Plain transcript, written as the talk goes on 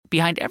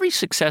Behind every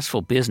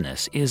successful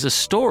business is a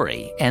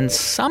story, and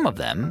some of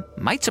them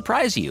might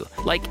surprise you.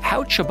 Like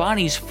how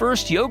Chobani's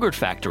first yogurt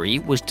factory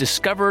was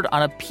discovered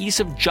on a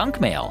piece of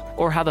junk mail,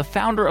 or how the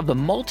founder of the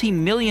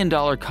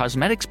multi-million-dollar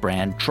cosmetics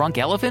brand Drunk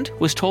Elephant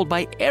was told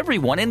by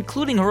everyone,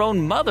 including her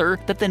own mother,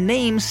 that the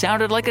name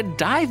sounded like a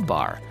dive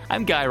bar.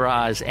 I'm Guy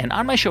Raz, and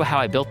on my show How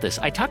I Built This,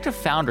 I talk to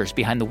founders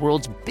behind the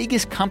world's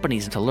biggest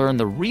companies to learn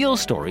the real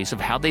stories of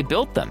how they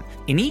built them.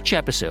 In each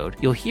episode,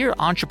 you'll hear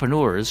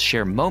entrepreneurs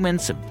share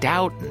moments of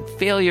doubt and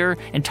failure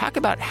and talk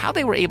about how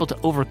they were able to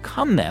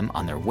overcome them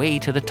on their way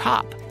to the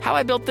top. How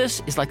I Built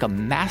This is like a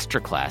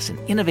masterclass in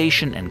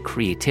innovation and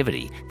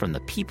creativity from the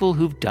people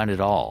who've done it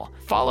all.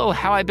 Follow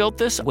How I Built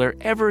This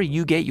wherever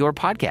you get your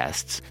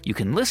podcasts. You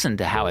can listen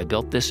to How I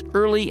Built This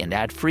early and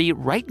ad-free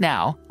right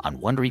now on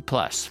Wondery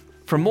Plus.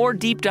 For more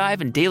deep dive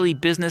and daily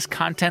business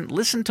content,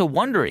 listen to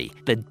Wondery,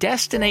 the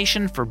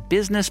destination for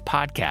business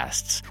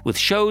podcasts. With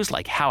shows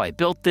like How I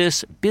Built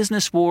This,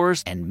 Business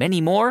Wars, and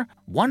many more,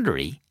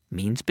 Wondery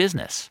means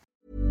business.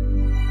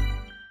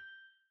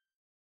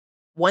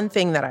 One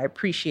thing that I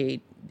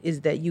appreciate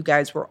is that you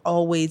guys were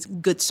always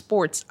good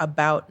sports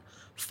about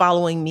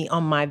following me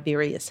on my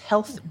various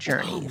health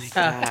journeys.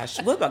 Oh my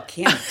gosh. What about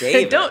Camp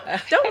David? Don't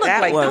look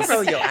don't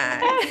roll your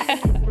eyes.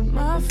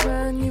 My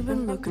friend, you've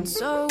been looking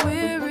so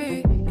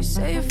weary. You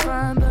say you're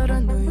fine, but I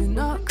know you're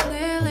not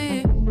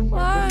clearly.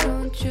 Why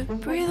don't you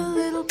breathe a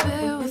little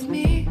bit with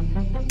me?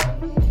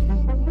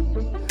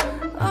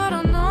 I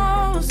don't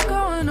know what's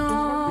going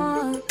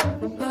on,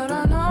 but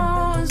I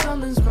know when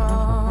something's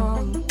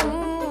wrong.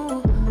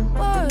 Ooh,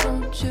 why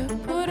don't you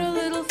put a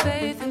little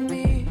faith in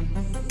me?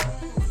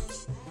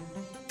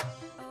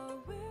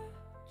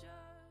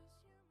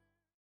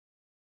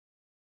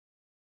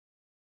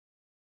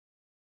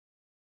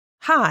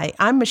 Hi,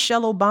 I'm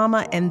Michelle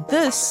Obama, and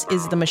this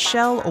is the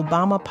Michelle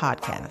Obama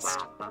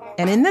Podcast.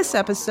 And in this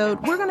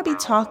episode, we're going to be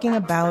talking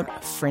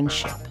about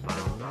friendship.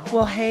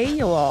 Well, hey,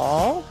 you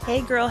all.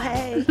 Hey, girl,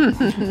 hey.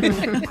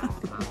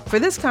 For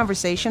this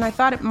conversation, I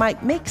thought it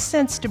might make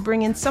sense to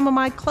bring in some of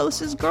my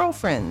closest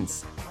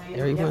girlfriends.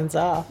 Everyone's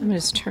off. I'm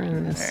just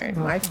turning this. All right,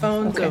 my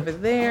phone's over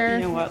there.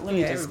 You know what? Let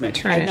me just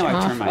turn it I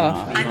off. turn mine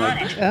off. I'm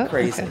like,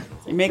 crazy.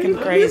 You're making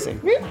me crazy.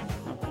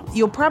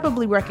 You'll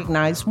probably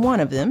recognize one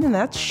of them, and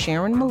that's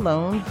Sharon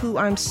Malone, who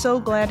I'm so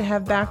glad to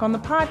have back on the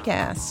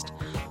podcast.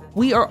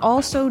 We are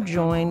also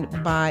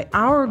joined by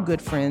our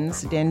good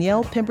friends,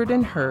 Denielle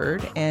Pemberton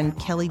Hurd and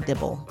Kelly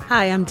Dibble.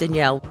 Hi, I'm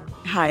Denielle.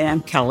 Hi, I'm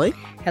Kelly.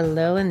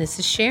 Hello, and this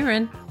is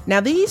Sharon.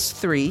 Now, these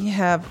three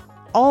have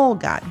all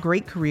got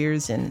great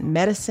careers in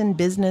medicine,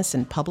 business,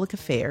 and public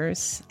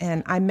affairs,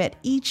 and I met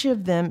each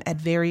of them at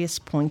various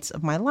points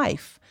of my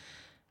life.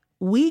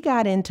 We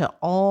got into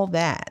all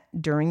that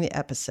during the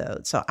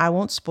episode, so I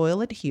won't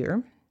spoil it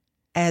here.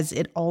 As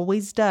it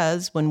always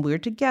does when we're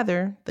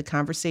together, the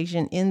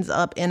conversation ends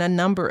up in a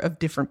number of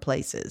different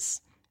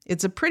places.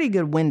 It's a pretty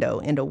good window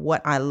into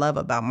what I love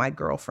about my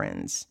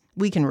girlfriends.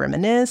 We can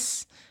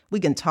reminisce, we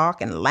can talk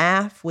and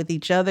laugh with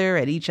each other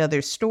at each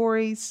other's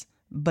stories,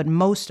 but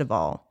most of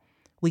all,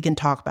 we can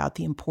talk about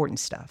the important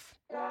stuff.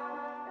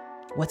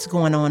 What's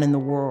going on in the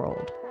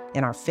world,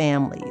 in our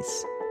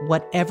families,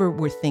 whatever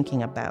we're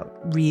thinking about,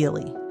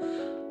 really.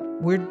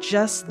 We're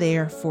just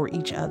there for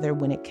each other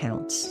when it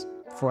counts,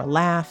 for a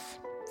laugh,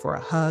 for a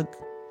hug,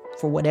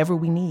 for whatever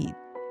we need.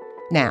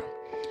 Now,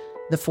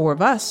 the four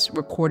of us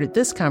recorded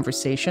this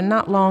conversation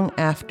not long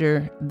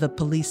after the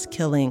police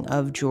killing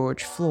of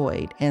George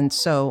Floyd, and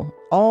so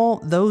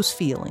all those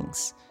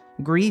feelings,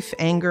 grief,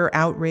 anger,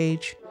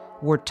 outrage,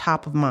 were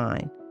top of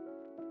mind.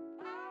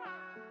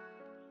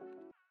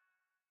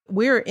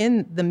 We're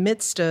in the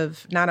midst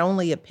of not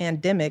only a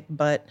pandemic,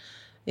 but,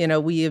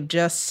 we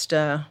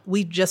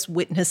just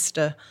witnessed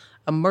a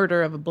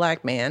murder of a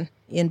Black man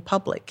in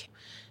public.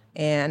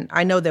 And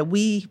I know that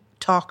we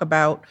talk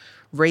about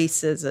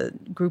race as a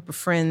group of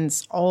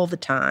friends all the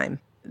time.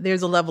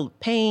 There's a level of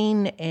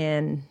pain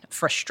and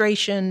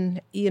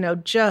frustration,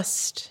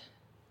 just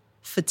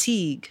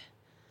fatigue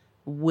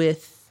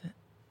with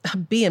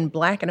being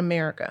Black in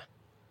America.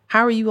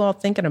 How are you all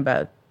thinking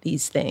about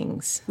these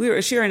things?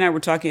 Sharon and I were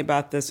talking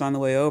about this on the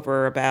way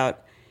over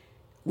about,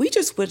 we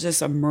just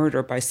witnessed a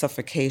murder by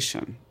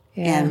suffocation.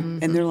 Yeah.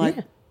 And they're like,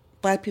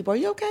 Black people, are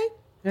you okay?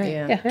 Right.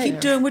 Yeah.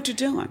 Keep doing what you're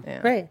doing. Yeah.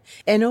 Right.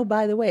 And oh,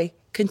 by the way,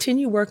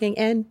 continue working.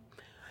 And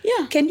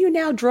can you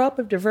now draw up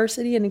a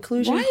diversity and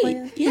inclusion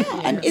plan? Yeah.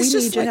 And it's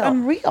just like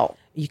unreal.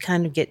 You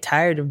kind of get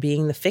tired of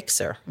being the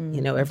fixer.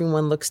 Mm-hmm.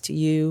 Everyone looks to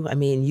you. I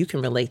mean, you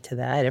can relate to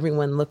that.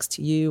 Everyone looks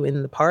to you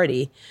in the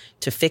party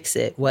to fix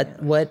it.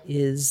 What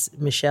is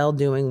Michelle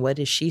doing? What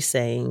is she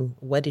saying?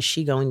 What is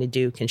she going to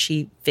do? Can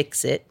she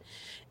fix it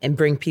and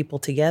bring people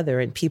together?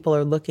 And people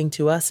are looking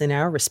to us in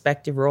our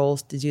respective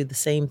roles to do the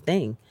same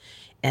thing.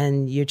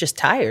 And you're just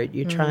tired.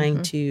 You're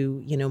trying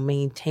to,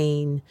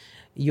 maintain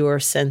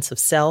your sense of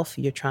self.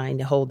 You're trying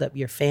to hold up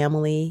your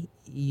family.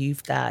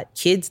 You've got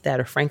kids that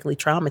are frankly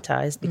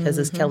traumatized because,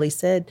 as Kelly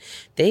said,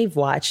 they've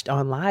watched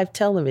on live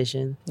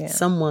television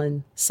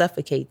someone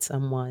suffocate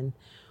someone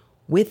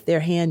with their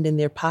hand in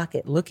their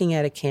pocket, looking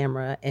at a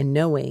camera and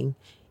knowing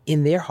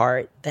in their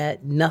heart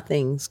that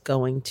nothing's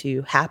going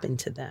to happen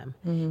to them.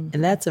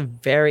 And that's a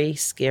very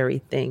scary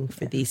thing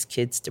for these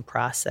kids to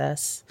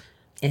process.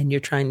 And you're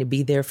trying to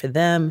be there for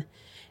them,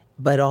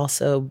 but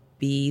also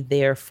be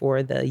there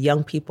for the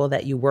young people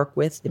that you work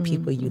with, the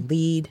people you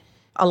lead.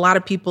 A lot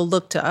of people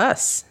look to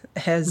us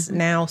as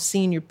now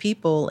senior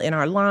people in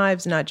our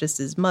lives, not just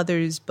as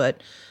mothers,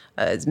 but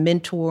as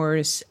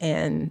mentors.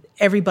 And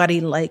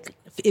everybody, like,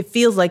 it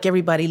feels like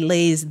everybody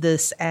lays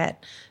this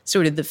at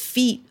sort of the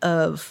feet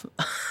of,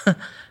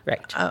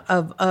 Right.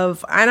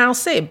 of, and I'll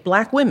say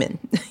Black women,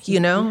 you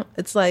know,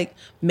 it's like,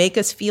 make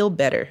us feel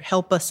better,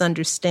 help us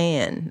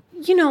understand.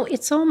 You know,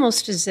 it's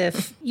almost as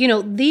if, you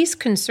know, these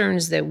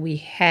concerns that we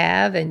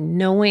have and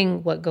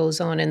knowing what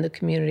goes on in the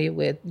community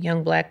with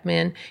young Black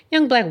men,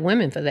 young Black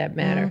women for that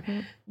matter,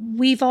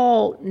 we've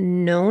all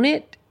known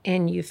it,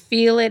 and you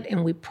feel it,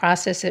 and we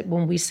process it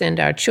when we send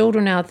our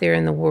children out there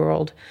in the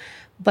world.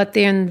 But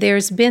then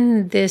there's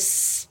been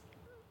this,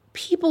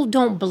 people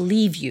don't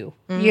believe you,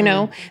 you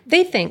know.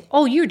 They think,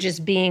 oh, you're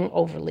just being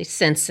overly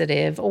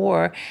sensitive,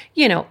 or,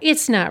 you know,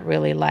 it's not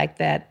really like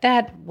that.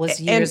 That was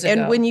years ago.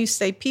 And when you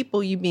say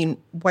people, you mean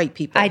white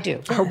people. I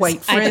do. Our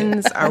white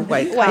friends, our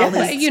white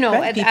colleagues. You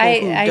know, people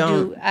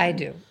I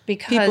do.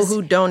 Because people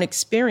who don't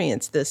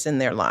experience this in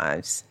their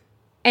lives.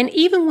 And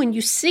even when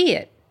you see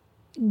it,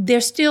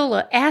 there's still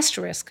an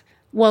asterisk.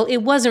 Well, it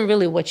wasn't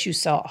really what you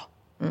saw.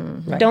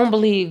 Right. Don't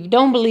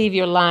believe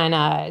your lying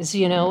eyes.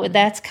 You know,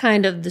 that's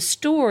kind of the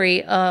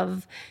story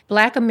of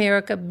Black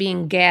America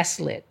being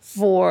gaslit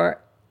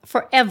for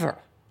forever,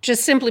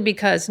 just simply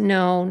because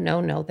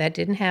no, that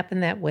didn't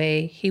happen that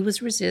way. He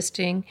was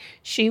resisting.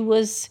 She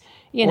was,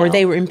 you know, or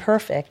they were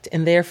imperfect,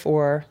 and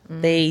therefore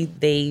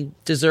they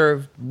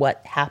deserve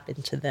what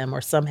happened to them,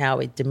 or somehow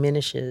it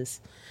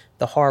diminishes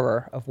the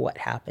horror of what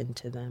happened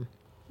to them.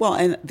 Well,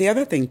 and the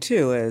other thing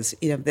too is,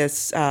 you know,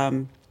 this.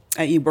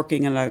 You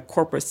working in a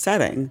corporate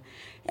setting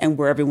and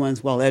where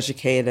everyone's well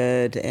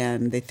educated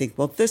and they think,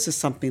 well, this is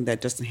something that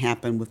doesn't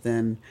happen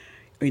within,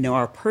 you know,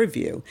 our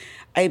purview.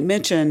 I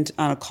mentioned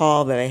on a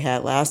call that I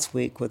had last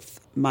week with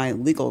my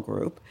legal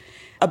group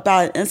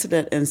about an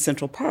incident in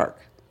Central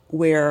Park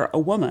where a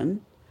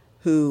woman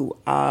who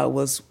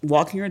was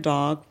walking her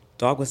dog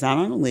was out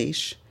on a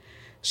leash.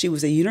 She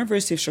was a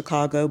University of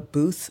Chicago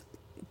Booth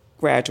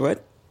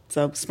graduate,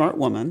 so smart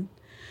woman,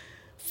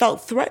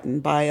 felt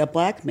threatened by a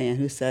Black man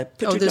who said,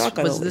 "Put your dog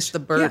on a leash." This the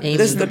bird? Yeah,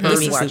 this is the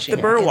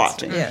bird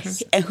watching.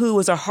 Yes. And who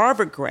was a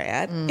Harvard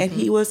grad, and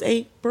he was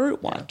a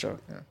bird watcher.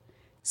 Yeah.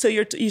 So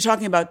you're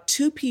talking about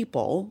two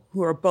people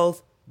who are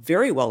both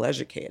very well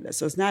educated.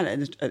 So it's not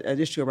an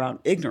issue around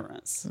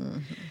ignorance,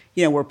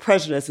 you know, where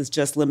prejudice is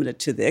just limited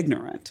to the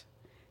ignorant.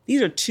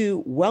 These are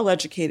two well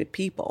educated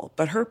people,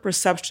 but her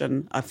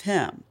perception of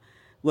him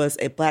was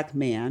a Black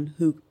man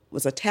who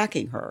was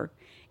attacking her,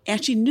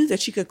 and she knew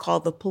that she could call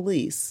the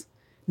police,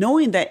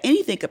 knowing that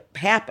anything could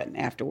happen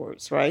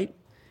afterwards, right?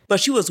 But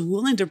she was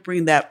willing to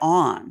bring that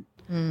on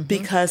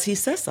because he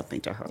said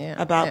something to her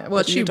about.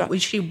 Well, she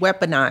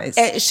weaponized.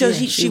 And so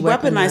she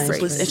weaponized the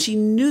police, and she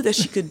knew that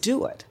she could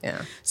do it.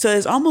 So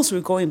it's almost,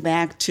 we're going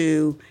back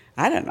to,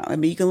 I don't know. I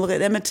mean, you can look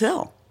at Emmett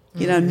Till,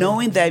 you know,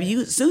 knowing that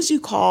as soon as you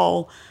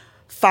call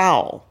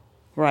foul,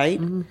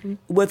 right,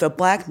 with a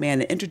Black man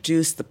to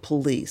introduce the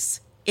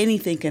police,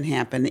 anything can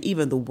happen,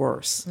 even the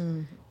worst.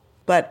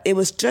 But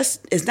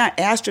it's not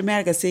as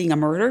dramatic as seeing a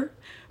murder,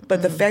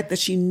 but the fact that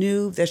she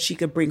knew that she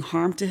could bring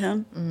harm to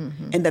him,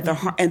 and that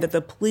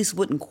the police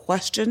wouldn't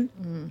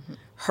question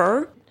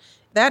her.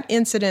 That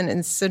incident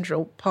in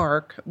Central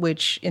Park,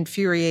 which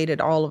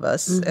infuriated all of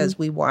us as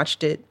we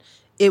watched it,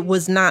 it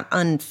was not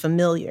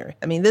unfamiliar.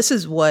 I mean, this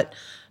is what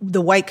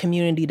the white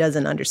community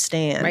doesn't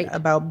understand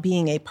about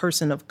being a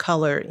person of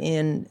color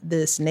in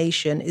this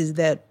nation, is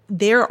that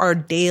there are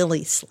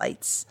daily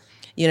slights,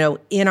 you know,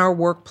 in our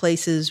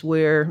workplaces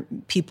where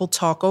people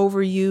talk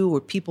over you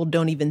or people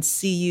don't even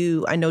see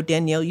you. I know,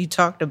 Denielle, you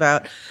talked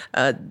about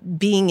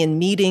being in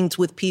meetings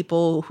with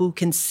people who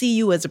can see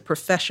you as a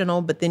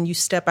professional, but then you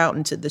step out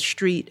into the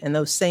street and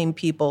those same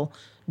people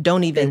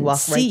don't even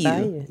see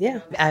you. Yeah,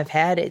 I've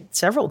had it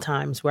several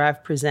times where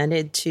I've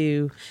presented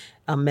to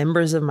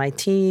members of my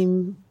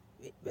team,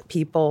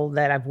 people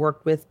that I've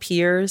worked with,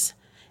 peers,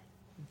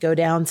 go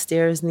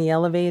downstairs in the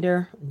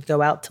elevator,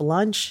 go out to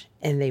lunch,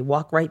 and they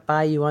walk right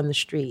by you on the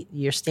street.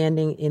 You're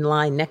standing in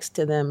line next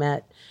to them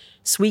at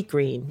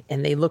Sweetgreen,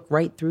 and they look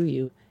right through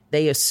you.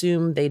 They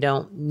assume they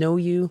don't know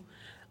you.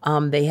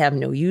 They have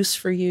no use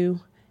for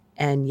you,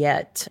 and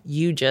yet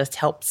you just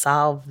help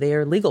solve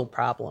their legal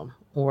problem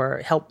or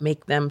help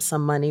make them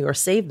some money or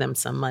save them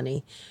some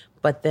money.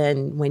 But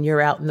then when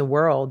you're out in the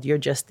world, you're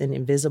just an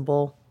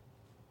invisible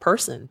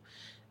person.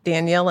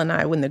 Denielle and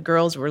I, when the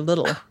girls were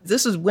little,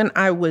 this is when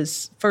I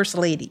was First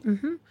Lady.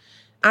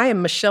 I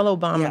am Michelle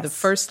Obama, the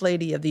First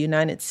Lady of the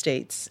United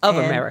States. Of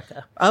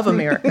America.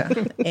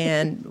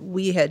 And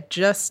we had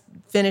just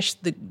finished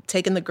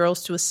taking the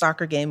girls to a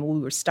soccer game. We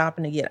were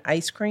stopping to get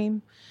ice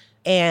cream.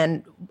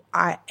 And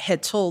I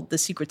had told the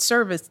Secret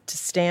Service to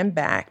stand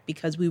back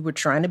because we were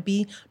trying to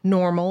be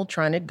normal,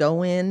 trying to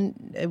go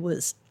in. It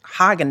was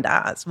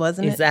Haagen-Dazs,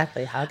 wasn't it?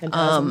 Exactly,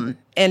 Haagen-Dazs.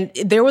 And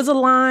there was a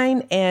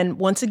line. And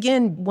once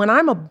again, when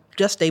I'm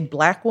just a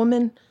Black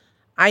woman,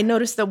 I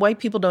notice that white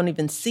people don't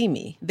even see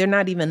me. They're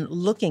not even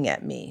looking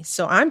at me.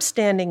 So I'm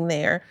standing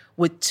there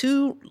with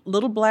two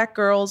little Black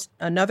girls,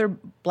 another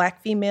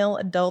Black female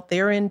adult.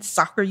 They're in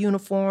soccer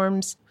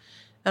uniforms.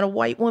 And a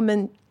white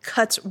woman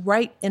cuts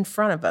right in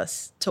front of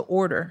us to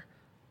order.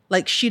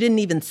 Like she didn't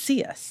even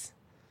see us.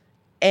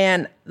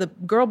 And the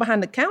girl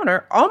behind the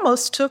counter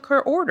almost took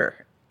her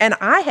order. And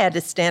I had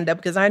to stand up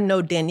because I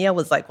know Denielle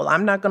was like, well,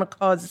 I'm not going to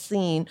cause a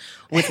scene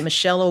with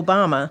Michelle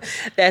Obama.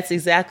 That's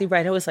exactly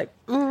right. I was like,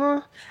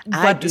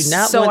 I do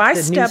not so want I the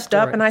news stepped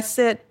up story. and I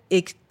said,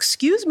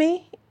 excuse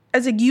me. I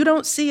was like, you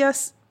don't see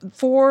us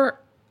four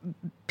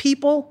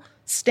people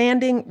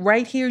standing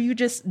right here. You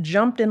just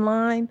jumped in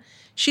line.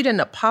 She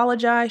didn't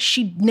apologize.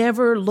 She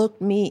never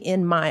looked me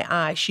in my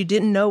eye. She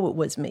didn't know it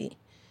was me.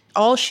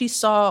 All she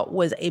saw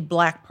was a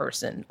Black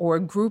person or a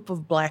group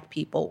of Black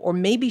people, or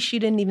maybe she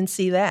didn't even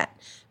see that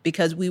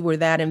because we were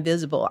that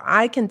invisible.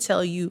 I can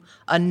tell you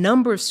a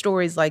number of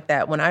stories like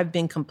that when I've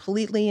been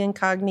completely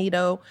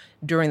incognito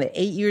during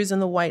the 8 years in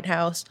the White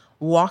House,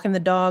 walking the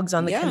dogs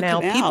on the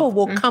canal. People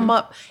will come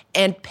up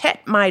and pet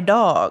my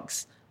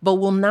dogs, but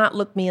will not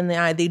look me in the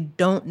eye. They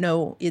don't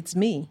know it's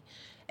me.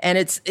 And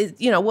it's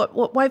you know,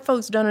 what white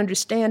folks don't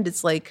understand,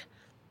 it's like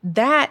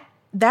that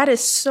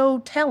is so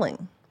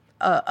telling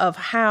of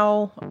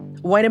how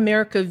white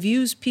America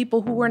views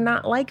people who are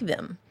not like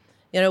them.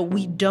 You know,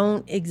 we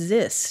don't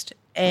exist.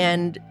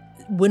 And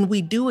when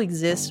we do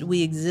exist,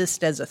 we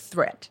exist as a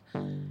threat.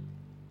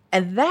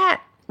 And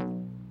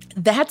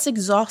that's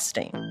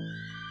exhausting.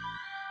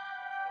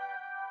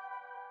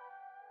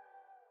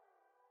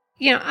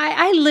 You know,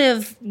 I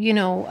live, you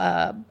know,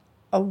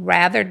 a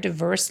rather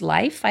diverse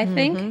life, I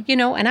think, you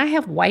know, and I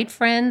have white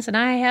friends and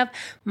I have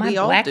my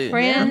Black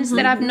friends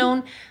that I've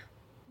known,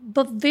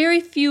 but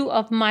very few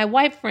of my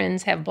white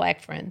friends have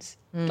Black friends.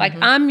 Like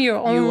I'm your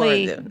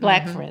only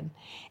Black friend.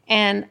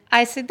 And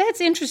I said,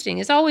 that's interesting.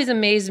 It's always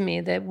amazed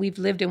me that we've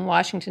lived in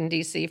Washington,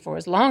 D.C. for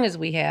as long as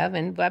we have,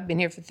 and I've been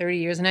here for 30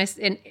 years.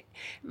 And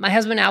my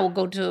husband and I will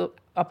go to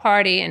a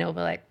party and it'll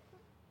be like,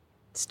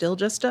 still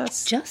just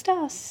us. Just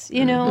us,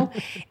 you know.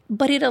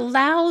 But it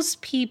allows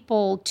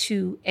people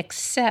to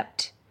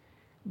accept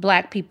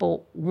Black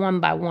people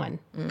one by one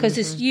because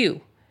it's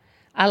you.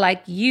 I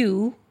like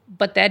you,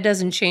 but that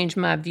doesn't change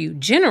my view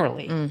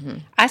generally.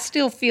 I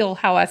still feel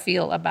how I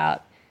feel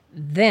about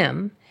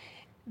them,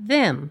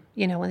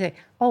 you know, when they,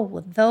 oh,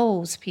 well,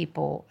 those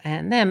people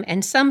and them.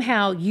 And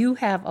somehow you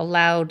have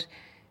allowed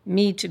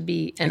me to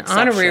be an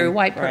honorary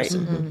white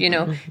person, you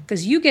know,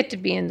 because you get to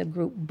be in the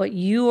group, but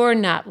you're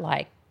not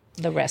like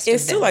the rest of them.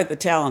 It's still like the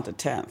talented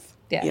 10th.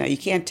 Yeah. You know, you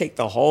can't take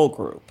the whole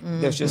group.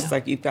 There's just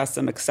like, you've got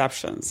some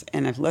exceptions.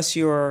 And unless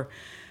you're,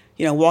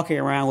 you know, walking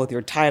around with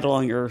your title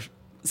on your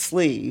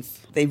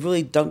sleeve, they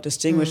really don't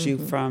distinguish you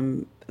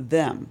from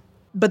them.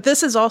 But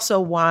this is also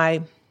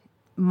why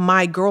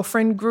my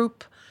girlfriend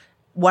group,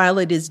 while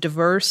it is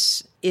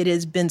diverse, it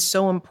has been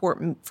so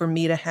important for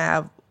me to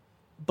have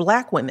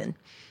Black women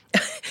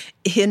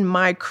in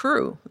my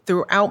crew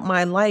throughout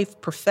my life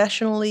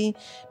professionally,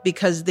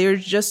 because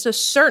there's just a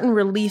certain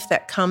relief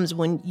that comes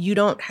when you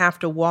don't have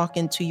to walk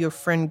into your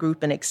friend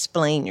group and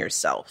explain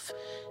yourself.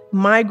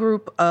 My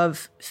group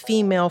of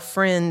female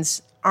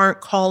friends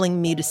aren't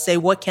calling me to say,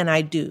 what can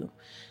I do?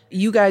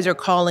 You guys are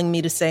calling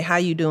me to say, how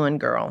you doing,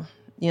 girl?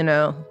 You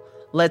know,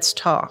 let's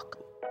talk.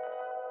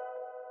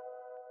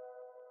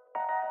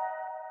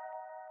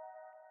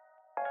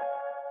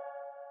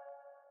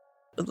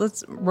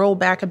 Let's roll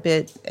back a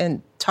bit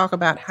and talk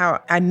about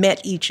how I met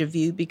each of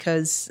you,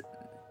 because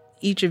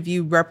each of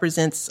you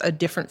represents a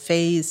different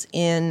phase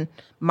in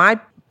my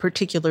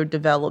particular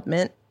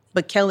development.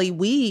 But Kelly,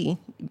 we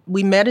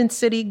met in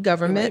city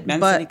government,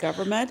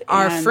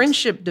 our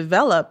friendship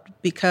developed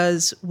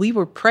because we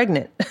were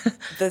pregnant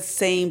the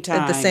same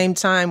time. At the same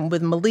time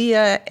with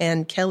Malia,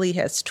 and Kelly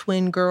has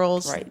twin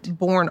girls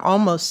born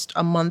almost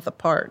a month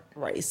apart.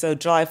 Right. So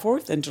July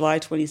 4th and July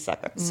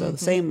 22nd. So the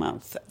same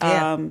month.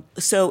 Yeah.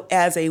 So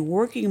as a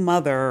working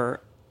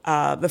mother,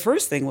 the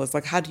first thing was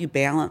like, how do you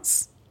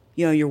balance,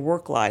 you know, your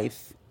work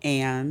life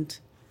and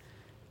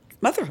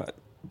motherhood?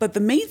 But the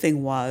main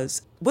thing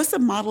was, what's the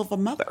model of a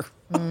mother?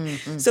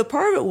 So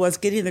part of it was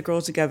getting the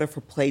girls together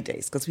for play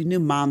days, because we knew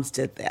moms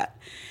did that.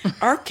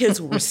 Our kids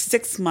were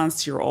 6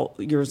 months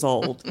years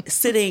old,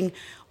 sitting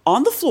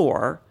on the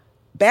floor,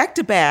 back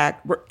to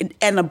back,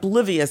 and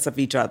oblivious of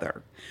each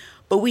other.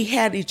 But we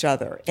had each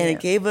other, and it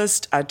gave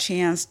us a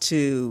chance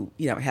to,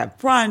 you know, have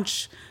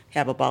brunch,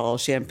 have a bottle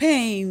of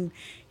champagne,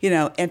 you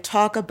know, and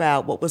talk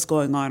about what was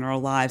going on in our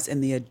lives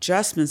and the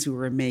adjustments we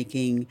were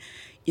making,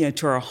 you know,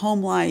 to our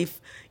home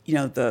life, you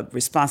know, the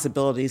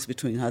responsibilities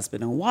between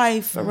husband and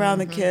wife around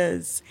the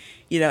kids,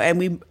 you know,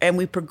 and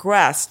we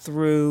progressed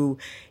through,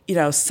 you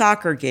know,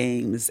 soccer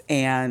games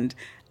and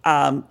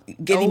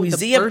getting the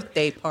museum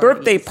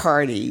birthday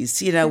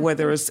parties,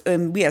 whether it was,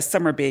 and we had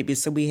summer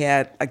babies, so we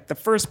had like the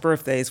first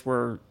birthdays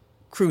were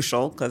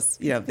crucial because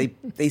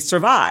they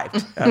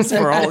survived us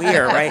for a whole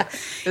year, right?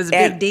 It was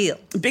a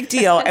big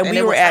deal, and we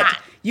it were was at.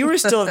 hot. You were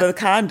still at the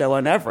condo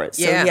in Everett,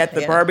 so Yeah, we had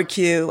the yeah.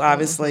 barbecue,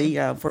 obviously,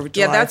 for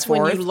July 4th. That's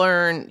when you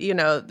learn,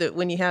 that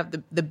when you have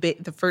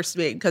the first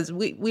big, because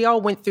we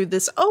all went through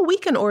this. Oh, we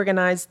can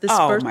organize this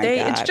Oh, my birthday.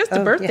 It's God. just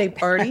a birthday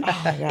party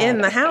in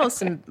the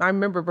house. And I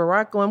remember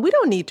Barack going, "We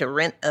don't need to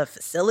rent a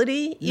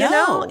facility. You No.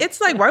 know, it's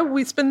like, why would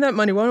we spend that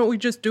money? Why don't we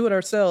just do it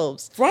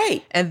ourselves?"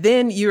 Right. And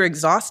then you're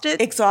exhausted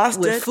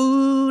with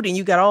food, and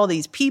you got all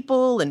these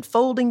people and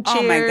folding chairs.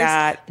 Oh my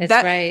God.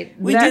 That's right.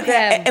 We did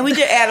that, and we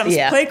did Adam's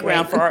Yeah,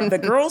 playground for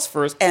the girls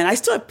first. And I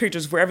still have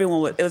pictures where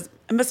everyone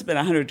it must have been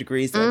 100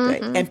 degrees that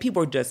day, and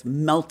people were just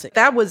melting.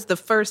 That was the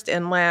first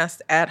and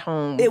last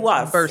at-home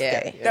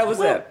birthday. That was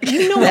it.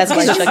 That's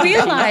why Because Chuck you E. Cheese.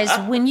 realize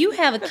when you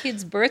have a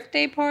kid's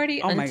birthday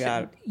party, Oh my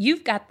God.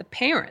 you've got the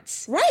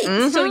parents.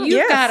 Right. So you've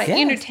Yes. got to Yes.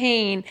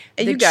 entertain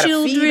And the you gotta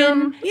feed children,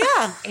 them.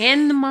 Yeah.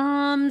 and the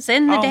moms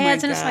and the Oh my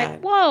dads, and it's God.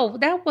 like, whoa,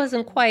 that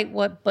wasn't quite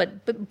what.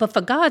 But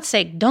for God's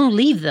sake, don't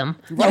leave them.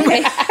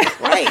 Okay,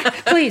 Right.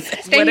 please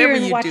stay Whatever here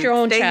and you watch do, your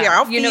own stay child. here.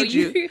 I'll feed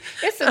you.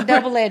 It's a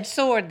double-edged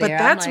sword But there.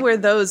 that's I'm like, where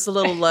those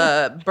little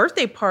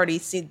birthday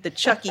parties, see the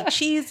Chuck E.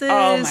 Cheeses,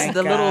 Oh, my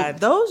the God.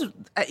 those,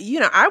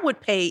 I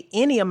would pay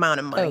any amount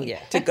of money Oh, yeah.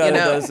 To go to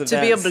those to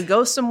be able events. to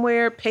go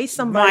somewhere, pay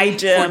somebody My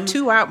gym. for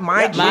 2 hours,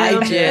 my Yeah, gym,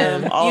 my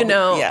gym. All the-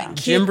 yeah.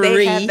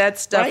 They had that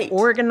stuff Right.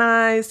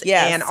 organized,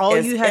 Yes, and all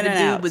yes, you had in to and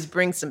do out. was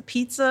bring some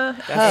pizza,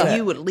 That's and it.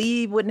 you would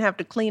leave, wouldn't have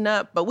to clean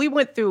up. But we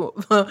went through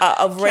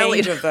A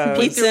range of those.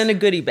 Pizza in a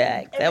goodie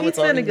bag. That was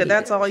pizza all and a you good. needed.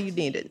 That's all you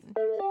needed.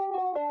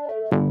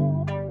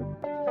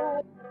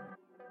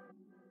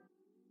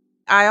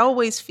 I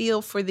always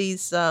feel for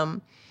these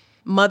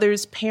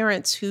mothers,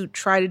 parents who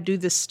try to do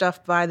this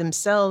stuff by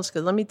themselves.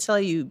 Because let me tell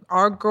you,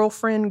 our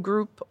girlfriend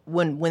group,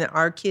 when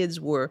our kids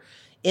were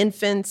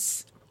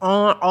infants,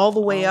 all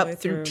the way All the up way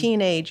through through.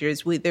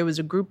 teenagers, there was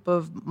a group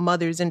of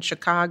mothers in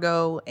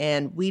Chicago,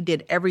 and we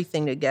did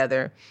everything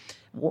together.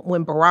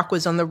 When Barack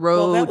was on the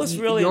road, Well, that was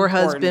really your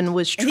important. husband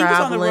was And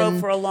traveling. he was on the road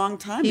for a long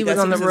time. He was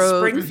because on the in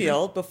road.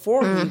 Springfield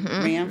before he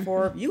ran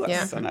for U.S.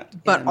 Yeah. Senate.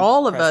 But and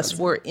all of us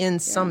presidency. were in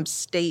some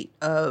state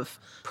of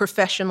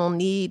professional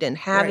need, and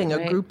having Right.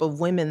 a Right. group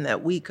of women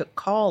that we could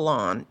call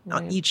on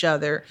each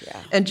other.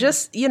 And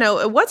just,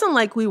 it wasn't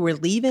like we were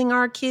leaving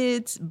our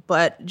kids,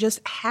 but just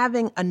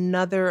having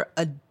another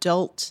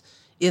adult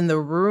in the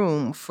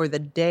room for the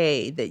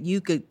day that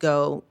you could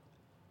go,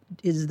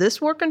 is this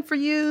working for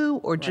you?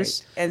 Or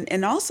just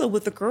and also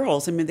with the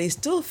girls, I mean, they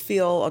still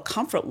feel a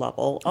comfort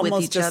level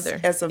almost each just other.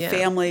 as a Yeah.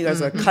 family,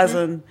 as a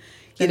cousin.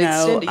 You an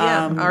know,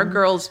 extended- our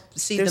girls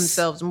see there's-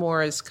 themselves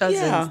more as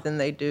cousins Yeah. than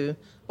they do.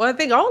 Well, I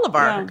think all of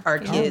our Yeah. our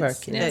All kids. of our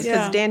kids. Because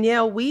Yeah.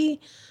 Danielle,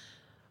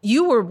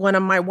 you were one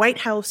of my White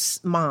House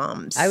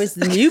moms. I was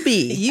the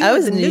newbie. You I were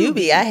was the the newbie.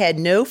 newbie. I had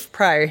no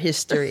prior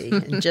history,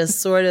 and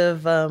just sort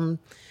of,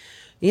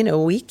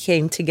 we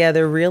came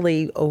together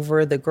really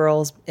over the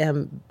girls,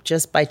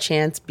 just by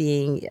chance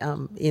being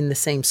in the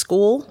same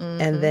school,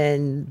 and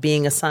then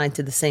being assigned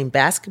to the same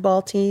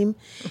basketball team.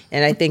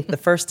 And I think the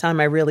first time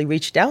I really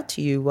reached out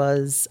to you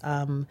was,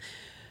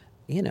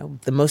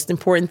 the most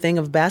important thing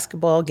of a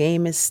basketball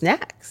game is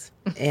snacks.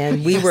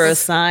 And we were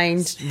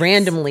assigned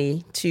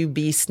randomly to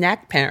be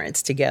snack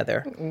parents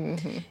together.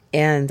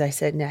 And I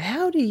said, now,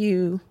 how do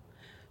you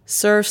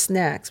serve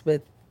snacks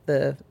with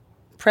the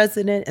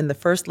president and the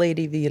first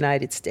lady of the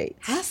United States?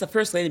 How's the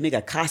first lady make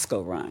a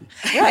Costco run?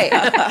 Right.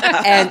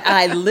 And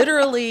I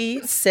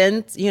literally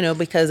sent,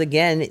 because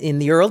again, in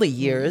the early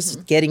years,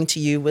 getting to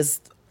you was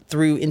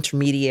through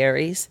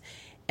intermediaries.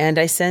 And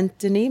I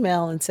sent an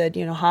email and said,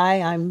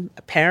 hi, I'm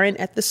a parent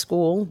at the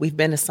school. We've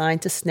been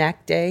assigned to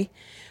snack day.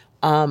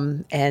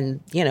 And,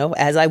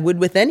 as I would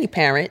with any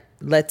parent,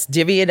 let's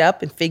divvy it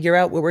up and figure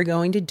out what we're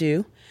going to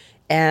do.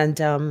 And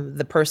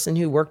the person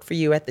who worked for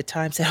you at the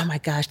time said, oh, my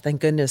gosh, thank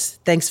goodness.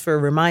 Thanks for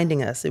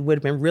reminding us. It would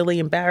have been really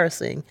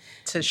embarrassing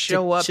to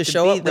show up to to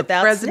show be up the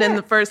without president and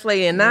snacks. the first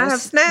lady and not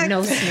have snacks.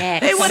 no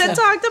snacks. They would have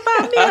talked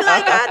about me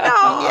like a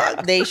dog.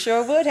 Yeah, they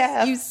sure would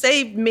have. You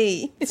saved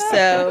me.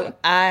 So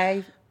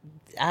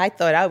I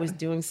thought I was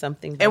doing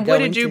something. by And what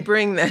going did you to-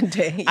 bring that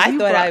day? I You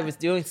thought brought- I was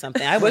doing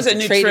something. I Was went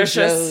it to Trader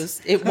nutritious?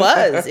 Joe's. It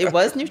was. It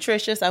was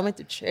nutritious. I went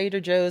to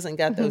Trader Joe's and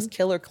got those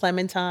killer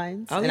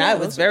clementines, and yeah, I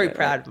those was are very good.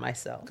 proud of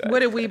myself. What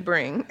did we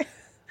bring?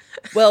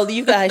 Well,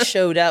 you guys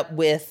showed up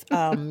with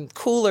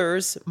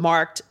coolers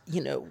marked,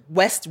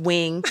 West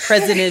Wing,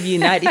 President of the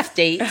United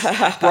States,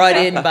 brought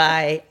in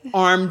by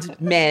armed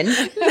men,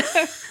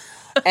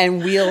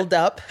 and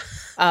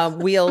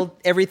wheeled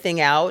everything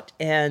out.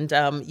 And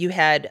you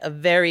had a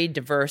very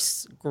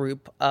diverse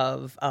group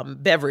of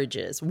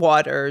beverages,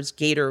 waters,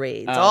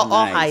 Gatorades, all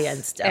nice.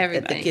 high-end stuff. that the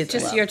Everything. kids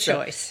Just love. your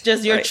So, choice.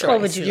 just your choice.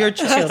 What would you your like?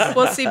 choice.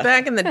 Well, see,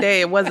 back in the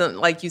day, it wasn't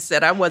like you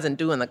said, I wasn't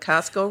doing the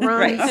Costco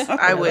runs. Right.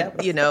 I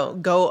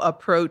would, go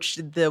approach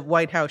the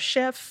White House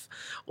chef,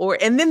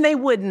 and then they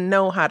wouldn't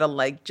know how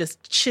to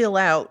just chill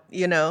out,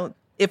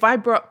 If I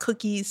brought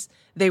cookies,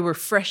 they were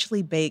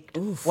freshly baked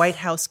White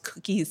House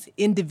cookies,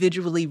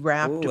 individually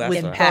wrapped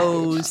with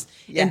bows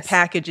in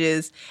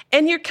packages.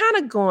 And you're kind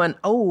of going,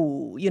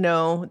 oh,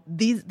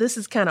 this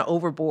is kind of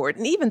overboard.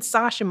 And even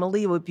Sasha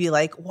Malia would be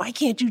like, why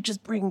can't you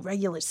just bring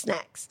regular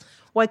snacks?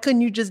 Why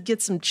couldn't you just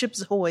get some Chips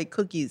Ahoy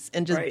cookies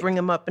and just bring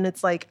them up? And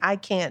it's like, I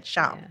can't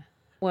shop. Yeah.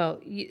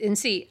 Well, and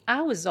see,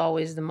 I was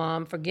always the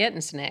mom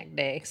forgetting snack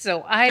day.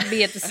 So I'd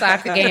be at the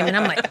soccer game, and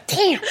I'm like,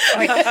 damn.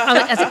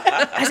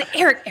 I said,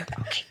 Eric,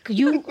 okay, could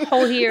you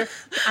hold here?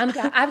 I've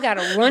got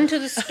to run to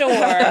the store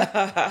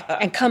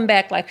and come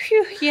back like,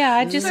 phew, yeah,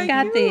 I just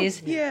got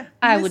these. Yeah,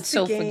 I would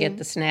so forget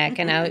the snack.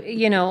 And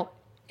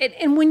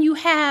and when you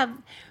have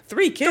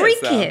three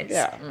kids.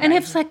 Yeah. And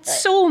it's like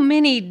so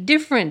many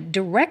different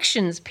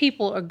directions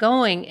people are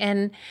going.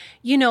 And,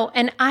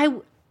 and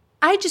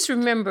I just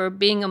remember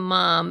being a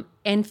mom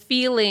and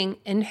feeling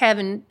and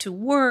having to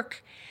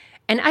work.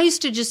 And I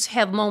used to just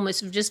have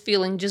moments of just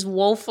feeling just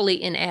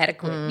woefully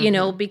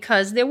inadequate,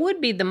 because there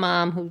would be the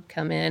mom who'd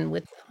come in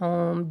with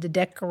the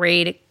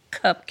decorated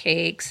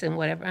cupcakes and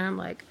whatever. And I'm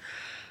like,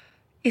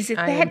 is it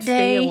that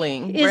day?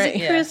 Failing. Is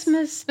it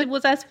Christmas?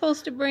 Was I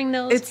supposed to bring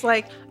those? It's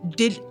like,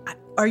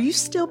 are you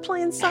still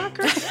playing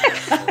soccer?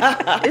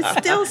 It's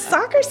still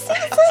soccer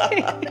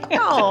season?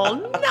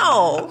 Oh,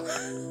 no.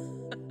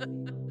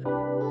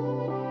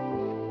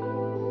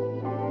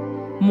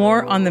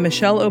 More on the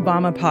Michelle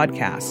Obama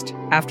podcast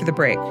after the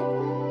break.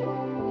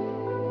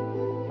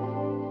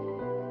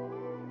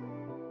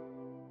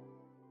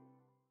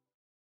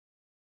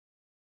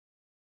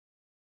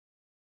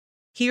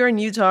 Hearing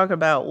you talk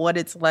about what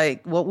it's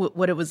like,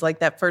 what it was like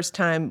that first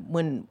time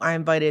when I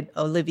invited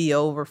Olivia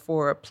over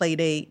for a play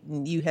date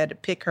and you had to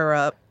pick her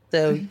up.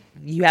 So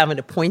you have an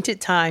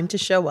appointed time to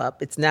show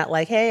up. It's not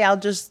like, hey, I'll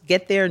just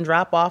get there and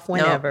drop off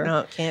whenever.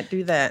 No, can't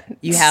do that.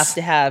 You have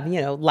to have,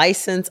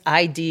 license,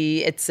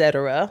 ID,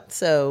 etc.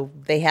 So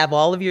they have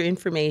all of your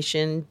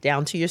information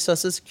down to your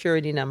social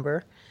security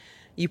number.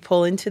 You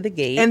pull into the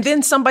gate. And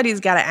then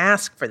somebody's got to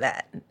ask for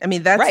that. I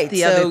mean, that's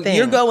the other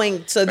thing.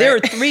 There are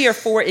 3 or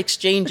 4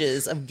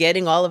 exchanges of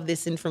getting all of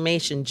this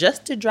information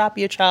just to drop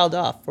your child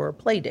off for a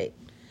play date.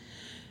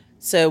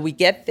 So we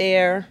get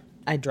there.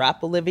 I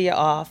drop Olivia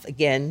off.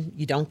 Again,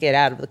 you don't get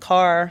out of the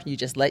car. You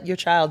just let your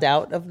child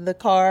out of the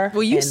car.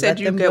 Well, you said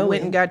you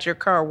went and got your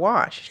car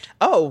washed.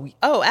 Oh,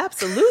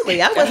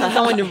 absolutely. I wasn't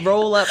going to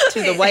roll up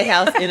to the White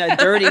House in a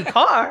dirty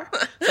car.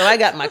 So I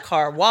got my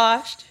car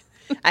washed.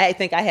 I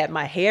think I had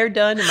my hair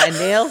done and my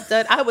nails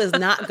done. I was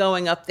not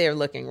going up there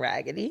looking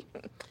raggedy.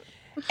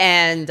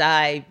 And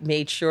I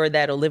made sure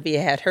that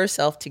Olivia had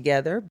herself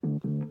together.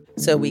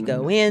 So we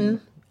go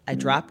in. I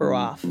drop her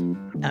off.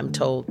 I'm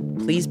told,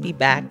 please be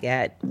back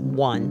at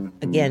 1.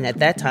 Again, at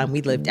that time,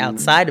 we lived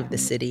outside of the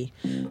city.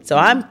 So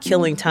I'm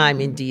killing time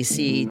in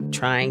D.C.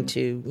 trying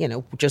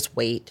to, just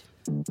wait.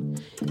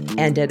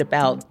 And at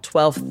about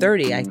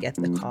 12:30, I get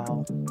the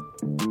call.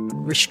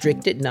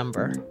 Restricted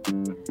number.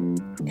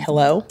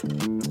 Hello?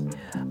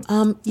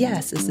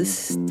 Yes, is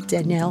this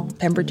Denielle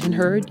Pemberton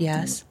Hurd?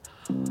 Yes.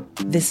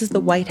 This is the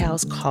White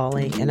House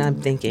calling. And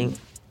I'm thinking,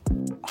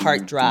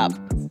 heart drop.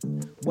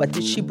 What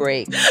did she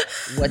break?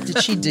 What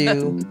did she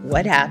do?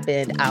 What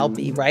happened? I'll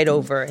be right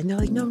over. And they're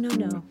like, no.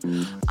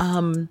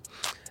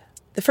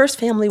 The first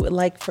family would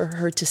like for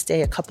her to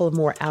stay a couple of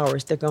more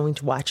hours. They're going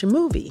to watch a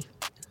movie.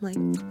 I'm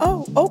like,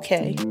 oh,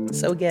 okay.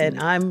 So again,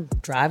 I'm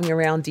driving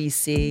around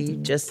D.C.,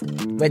 just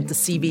went to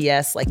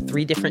CVS like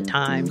 3 different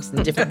times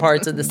in different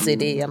parts of the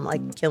city. I'm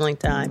like killing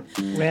time.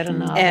 Read a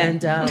novel.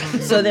 And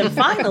so then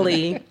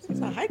finally,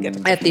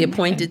 at the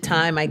appointed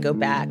time, I go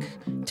back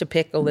to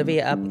pick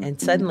Olivia up, and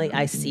suddenly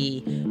I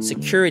see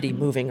security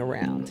moving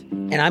around,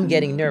 and I'm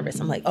getting nervous.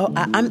 I'm like, oh,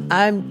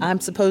 I'm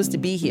supposed to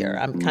be here.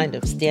 I'm kind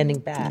of standing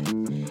back.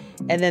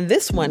 And then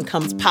this one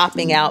comes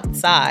popping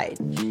outside,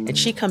 and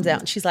she comes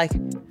out and she's like,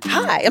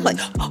 hi. I'm like,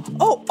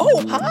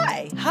 oh,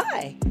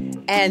 hi.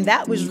 And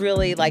that was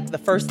really like the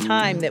first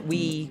time that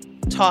we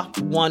talked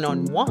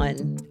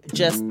one-on-one,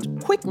 just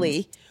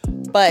quickly.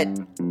 But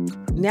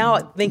now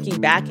thinking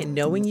back and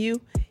knowing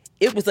you,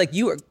 it was like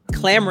you were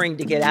clamoring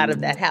to get out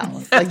of that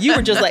house. Like you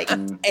were just like,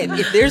 and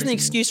if there's an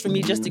excuse for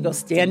me just to go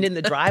stand in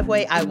the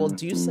driveway, I will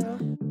do so.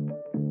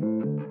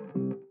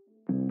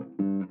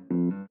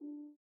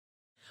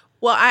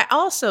 Well, I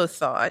also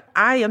thought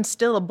I am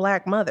still a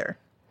Black mother,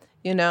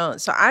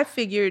 so I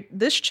figured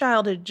this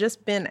child had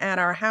just been at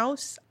our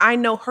house. I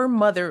know her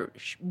mother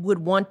would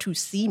want to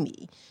see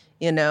me.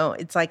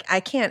 It's like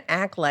I can't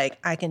act like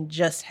I can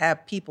just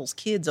have people's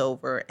kids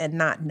over and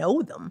not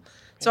know them.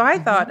 So I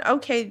thought,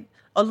 okay,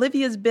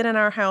 Olivia's been in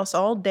our house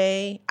all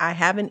day. I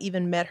haven't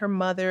even met her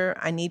mother.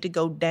 I need to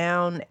go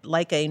down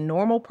like a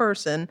normal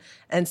person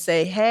and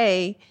say,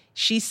 hey,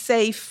 she's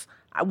safe.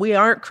 We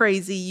aren't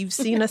crazy. You've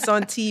seen us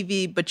on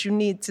TV, but you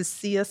need to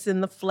see us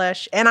in the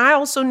flesh. And I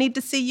also need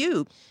to see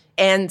you.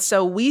 And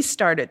so we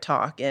started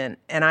talking,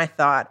 and I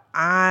thought,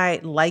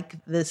 I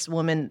like this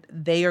woman.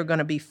 They are going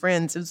to be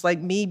friends. It was like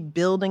me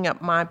building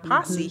up my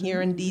posse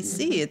here in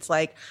D.C. It's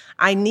like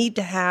I need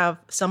to have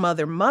some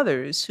other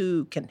mothers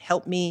who can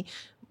help me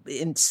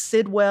in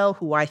Sidwell,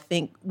 who I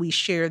think we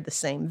shared the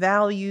same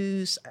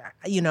values.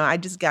 I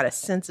just got a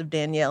sense of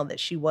Denielle that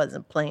she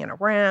wasn't playing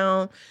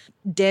around.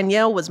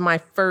 Denielle was my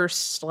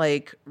first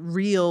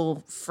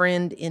real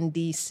friend in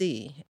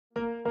D.C.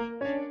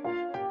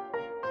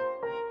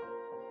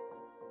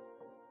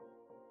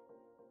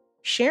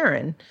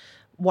 Sharon,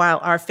 while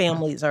our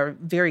families are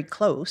very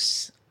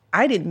close,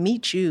 I didn't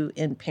meet you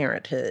in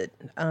parenthood.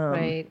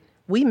 Right.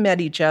 We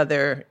met each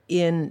other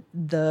in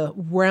the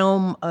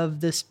realm of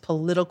this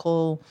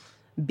political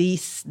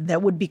beast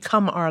that would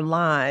become our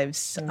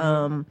lives.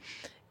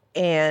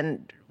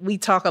 And we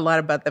talk a lot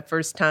about the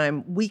first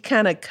time we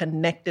kind of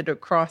connected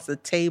across the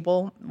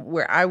table,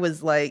 where I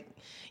was like,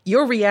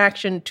 your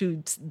reaction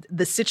to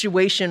the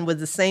situation was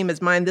the same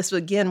as mine. This,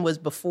 again, was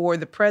before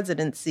the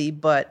presidency,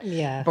 but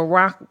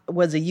Barack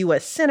was a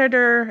U.S.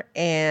 senator.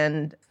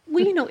 And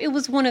well, it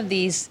was one of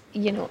these,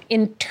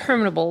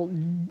 interminable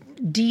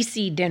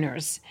D.C.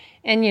 dinners.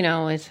 And,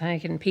 it's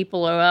like, and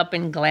people are up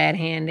and glad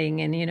handing.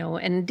 And,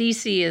 and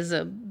D.C. is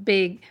a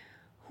big,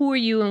 who are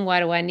you and why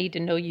do I need to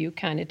know you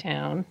kind of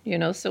town,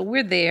 So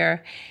we're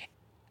there.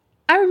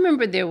 I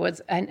remember there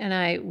was,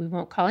 we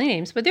won't call any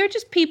names, but there are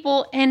just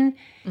people and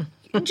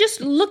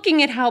just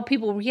looking at how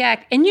people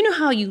react. And you know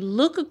how you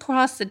look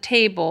across the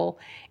table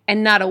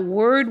and not a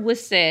word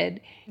was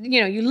said.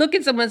 You look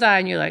at someone's eye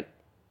and you're like,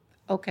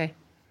 okay.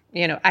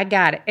 I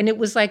got it. And it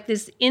was like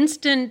this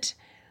instant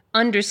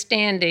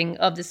understanding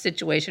of the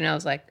situation. I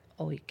was like,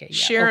 oh, okay. Yeah,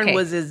 Sharon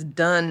was as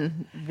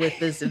done with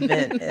this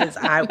event as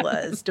I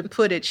was. To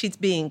put it, she's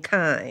being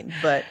kind.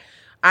 But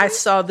I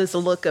saw this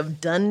look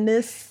of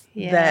doneness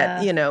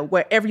that,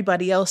 where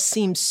everybody else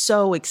seemed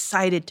so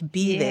excited to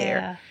be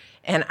there.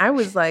 And I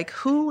was like,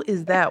 who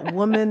is that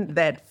woman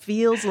that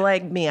feels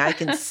like me? I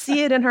can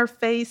see it in her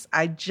face.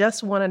 I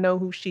just want to know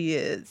who she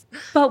is.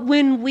 But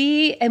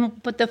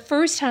but the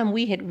first time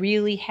we had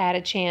really had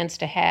a chance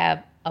to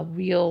have a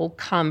real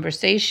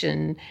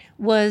conversation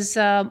was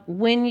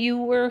when you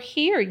were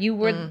here. You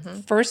were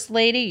first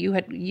lady. You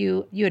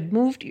had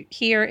moved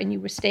here and you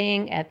were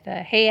staying at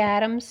the Hay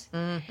Adams.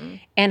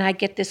 And I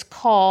get this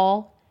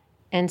call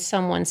and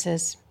someone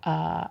says,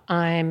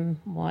 I'm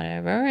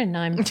whatever, and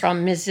I'm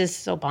from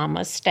Mrs.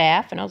 Obama's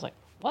staff. And I was like,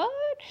 what?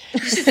 She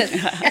says,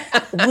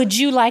 would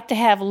you like to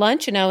have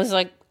lunch? And I was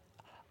like,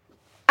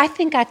 I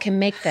think I can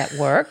make that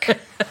work.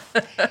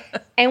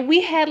 And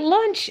we had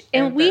lunch,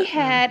 and we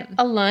had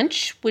a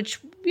lunch, which,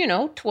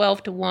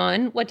 12 to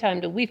 1. What time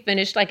did we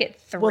finish? Like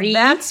at 3? Well,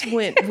 that's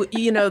when,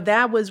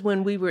 that was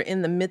when we were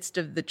in the midst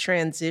of the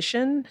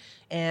transition.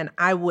 And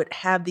I would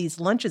have these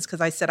lunches because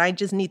I said, I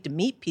just need to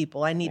meet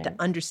people. I need to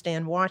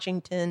understand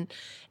Washington.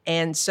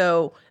 And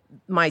so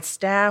my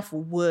staff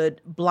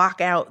would block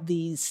out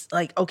these,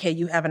 okay,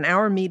 you have an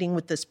hour meeting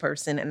with this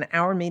person, an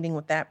hour meeting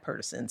with that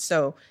person.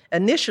 So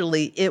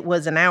initially it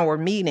was an hour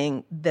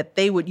meeting that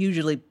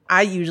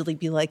I usually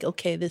be like,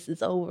 okay, this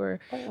is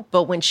over. Oh.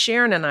 But when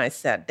Sharon and I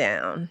sat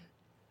down,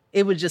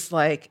 it was just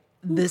like,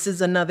 this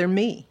is another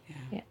me.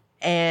 Yeah.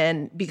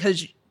 And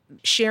because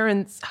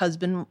Sharon's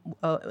husband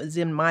was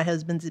in my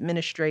husband's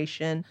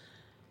administration,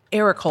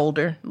 Eric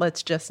Holder,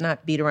 let's just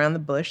not beat around the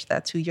bush.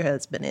 That's who your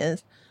husband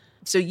is.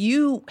 So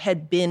you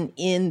had been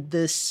in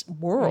this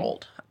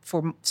world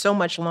for so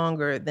much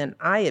longer than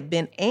I had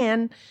been,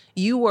 and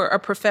you were a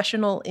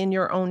professional in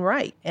your own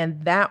right.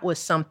 And that was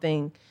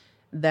something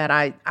that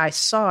I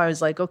saw. I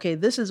was like, okay,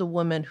 this is a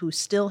woman who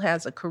still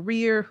has a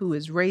career, who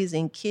is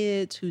raising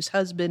kids, whose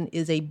husband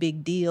is a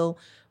big deal,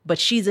 but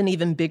she's an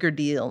even bigger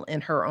deal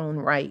in her own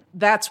right.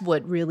 That's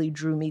what really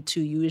drew me to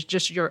you, is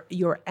just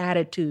your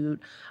attitude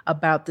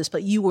about this.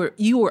 But you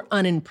were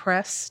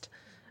unimpressed,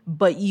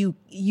 but you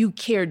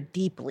cared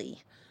deeply.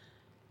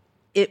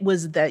 It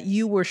was that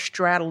you were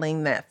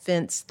straddling that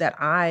fence that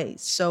I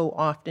so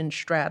often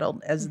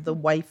straddled as the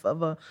wife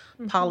of a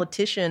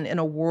politician in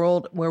a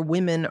world where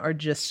women are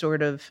just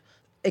sort of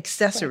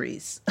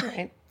accessories.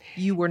 Right.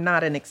 You were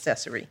not an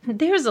accessory.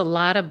 There's a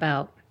lot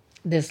about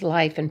this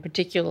life, and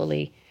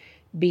particularly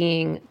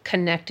being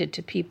connected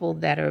to people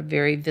that are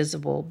very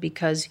visible,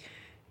 because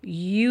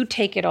you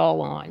take it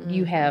all on.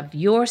 You have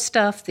your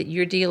stuff that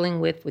you're dealing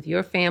with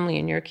your family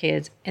and your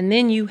kids, and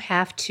then you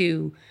have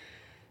to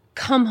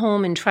come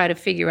home and try to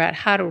figure out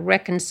how to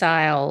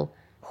reconcile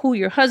who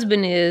your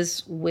husband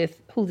is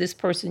with who this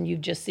person you've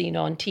just seen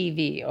on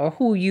TV, or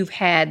who you've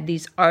had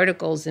these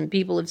articles and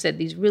people have said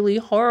these really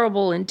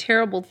horrible and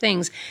terrible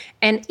things.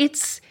 And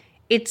it's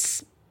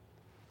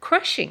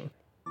crushing.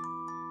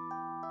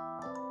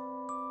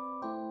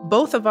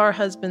 Both of our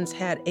husbands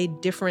had a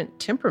different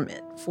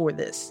temperament for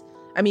this.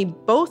 I mean,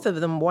 both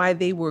of them, why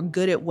they were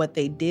good at what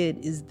they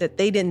did is that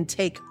they didn't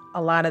take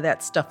a lot of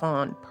that stuff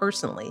on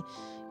personally.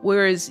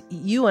 Whereas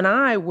you and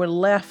I were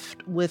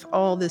left with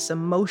all this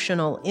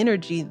emotional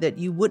energy that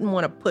you wouldn't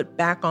want to put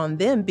back on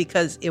them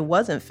because it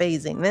wasn't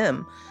fazing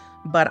them.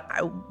 But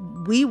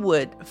we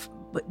would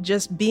But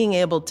just being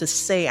able to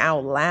say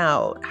out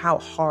loud how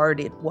hard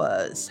it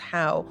was,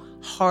 how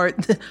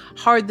hard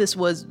this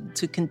was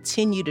to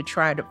continue to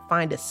try to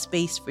find a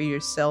space for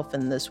yourself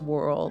in this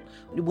world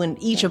when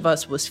each of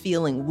us was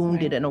feeling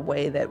wounded in a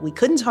way that we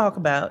couldn't talk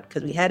about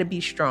because we had to be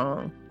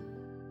strong.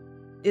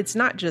 It's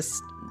not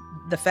just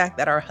the fact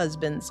that our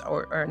husbands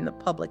are in the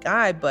public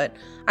eye, but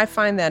I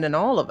find that in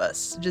all of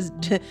us. Just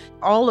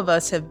all of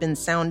us have been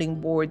sounding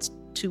boards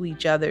to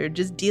each other,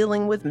 just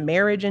dealing with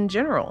marriage in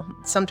general.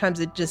 Sometimes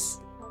it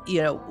just,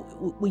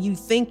 when you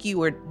think you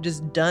were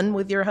just done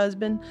with your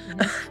husband,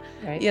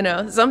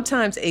 right.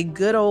 Sometimes a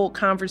good old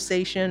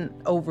conversation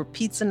over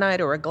pizza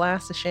night or a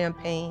glass of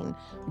champagne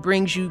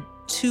brings you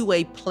to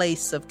a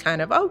place of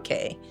kind of,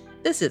 okay,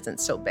 this isn't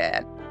so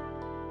bad.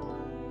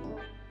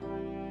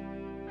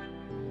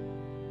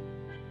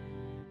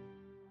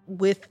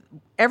 With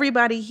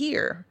everybody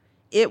here,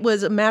 it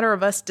was a matter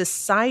of us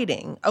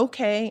deciding,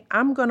 okay,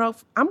 I'm gonna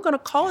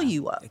call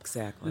you up.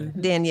 Exactly.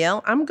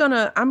 Denielle, I'm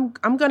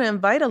gonna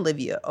invite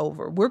Olivia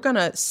over. We're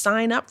gonna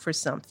sign up for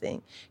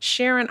something.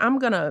 Sharon, I'm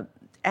gonna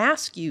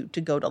ask you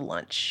to go to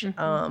lunch.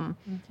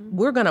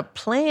 We're gonna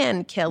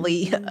plan,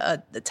 Kelly,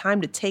 the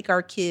time to take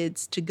our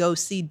kids to go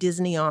see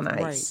Disney on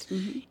Ice.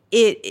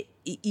 Right.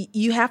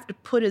 You have to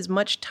put as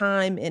much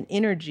time and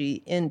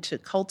energy into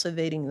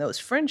cultivating those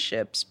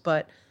friendships,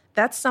 but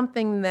that's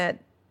something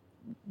that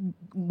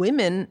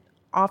women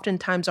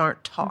oftentimes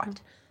aren't taught.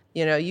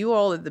 You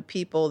all are the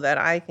people that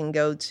I can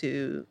go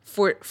to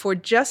for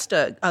just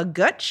a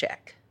gut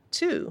check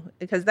too,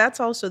 because that's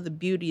also the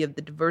beauty of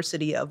the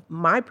diversity of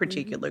my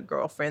particular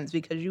girlfriends,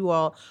 because you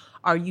all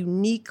are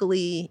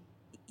uniquely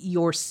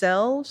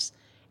yourselves,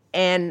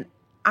 and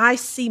I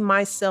see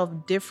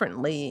myself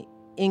differently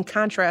in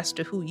contrast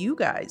to who you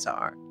guys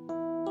are.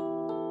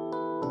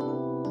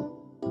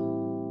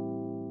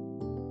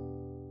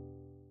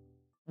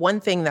 One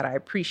thing that I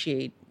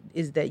appreciate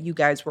is that you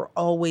guys were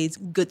always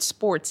good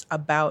sports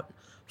about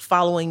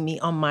following me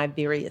on my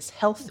various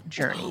health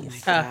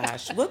journeys. Oh my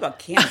gosh. What about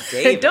Camp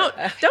David? Don't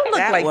look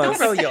like, don't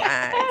roll your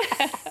eyes.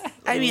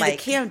 I mean, like,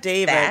 the Camp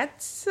David.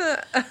 That's,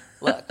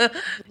 look,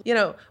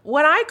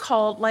 what I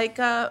called like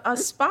a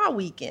spa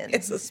weekend.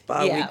 It's a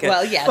spa weekend.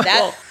 Well,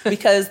 that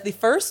because the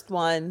first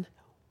one,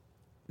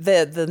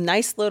 the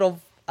nice little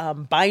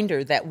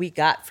binder that we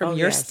got from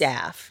your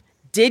staff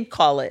did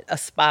call it a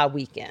spa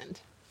weekend.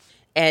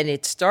 And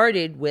it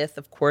started with,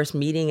 of course,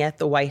 meeting at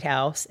the White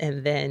House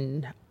and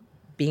then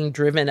being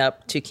driven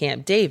up to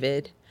Camp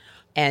David,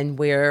 and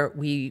where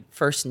we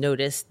first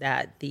noticed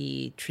that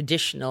the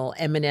traditional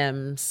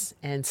M&Ms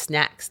and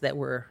snacks that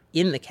were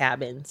in the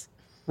cabins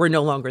were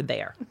no longer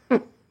there.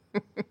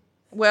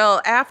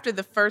 Well, after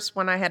the first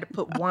one, I had to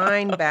put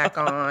wine back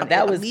on.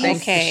 That was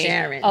thanks to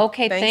Sharon.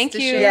 Okay, thank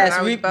you. Sharon.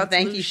 Yes,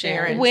 thank you,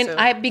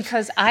 Sharon.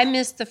 Because I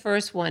missed the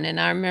first one, and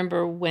I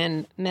remember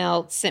when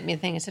Mel sent me a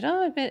thing and said,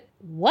 "Oh, but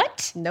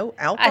what? No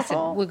alcohol." I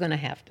said, "We're gonna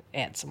have to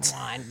add some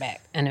wine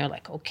back," and they're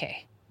like,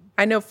 "Okay."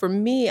 I know for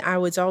me, I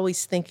was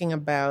always thinking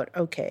about,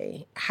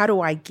 okay, how do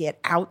I get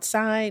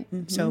outside?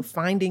 So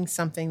finding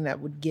something that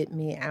would get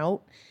me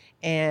out.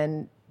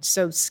 And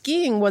so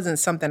skiing wasn't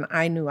something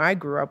I knew I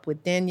grew up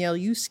with. Denielle,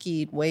 you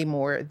skied way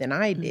more than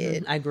I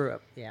did. I grew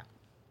up, yeah.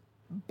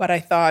 But I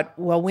thought,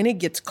 well, when it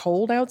gets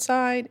cold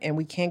outside and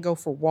we can't go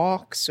for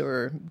walks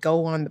or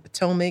go on the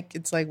Potomac,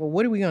 it's like, well,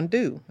 what are we going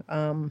to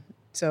do?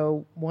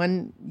 So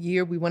one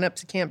year we went up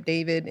to Camp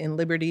David, and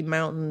Liberty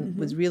Mountain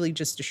was really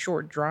just a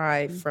short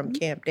drive from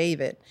Camp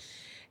David.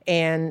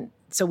 And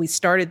so we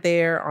started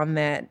there on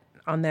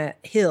that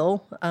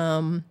hill.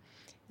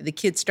 The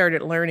kids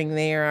started learning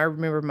there. I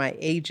remember my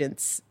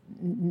agents,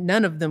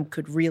 none of them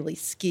could really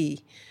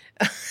ski.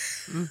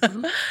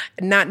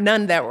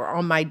 None that were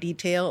on my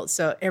detail.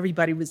 So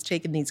everybody was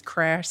taking these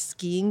crash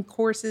skiing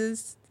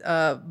courses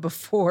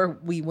before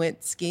we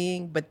went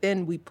skiing. But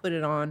then we put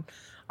it on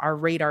our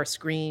radar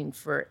screen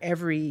for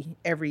every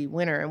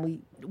winter. And we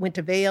went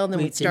to Vail, and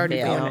then we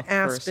started going to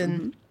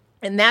Aspen.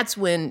 And that's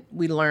when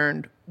we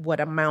learned what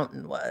a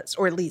mountain was,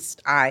 or at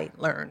least I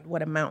learned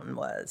what a mountain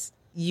was.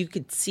 You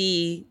could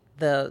see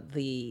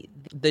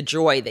the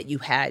joy that you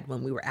had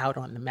when we were out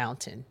on the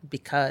mountain,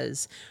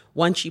 because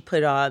once you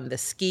put on the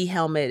ski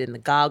helmet and the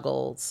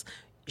goggles,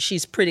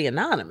 she's pretty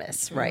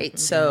anonymous, right?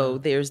 So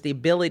there's the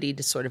ability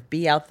to sort of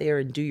be out there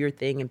and do your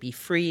thing and be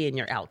free, and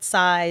you're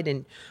outside,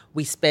 and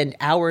we spend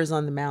hours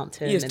on the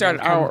mountain. You start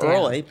an hour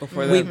early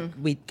before that.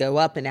 We'd go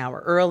up an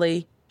hour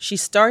early. She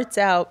starts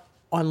out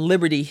on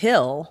Liberty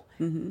Hill,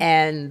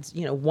 and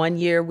one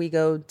year we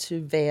go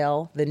to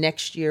Vail, the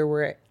next year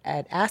we're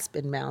at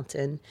Aspen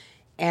Mountain.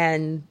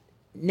 And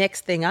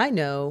next thing I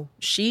know,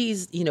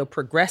 she's,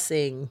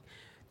 progressing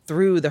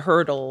through the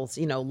hurdles,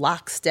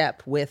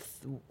 lockstep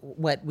with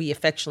what we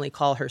affectionately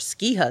call her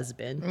ski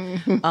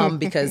husband,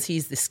 because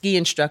he's the ski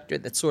instructor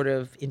that's sort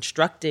of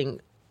instructing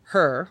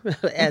her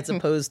as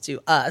opposed to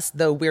us,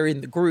 though we're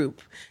in the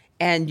group.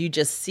 And you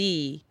just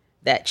see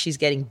that she's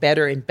getting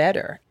better and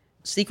better.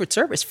 Secret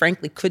Service,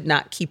 frankly, could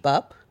not keep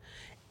up.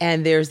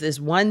 And there's this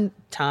one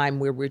time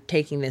where we're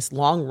taking this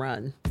long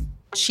run,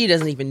 She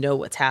doesn't even know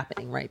what's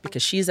happening, right?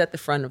 Because she's at the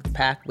front of the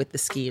pack with the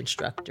ski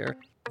instructor.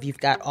 You've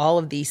got all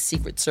of these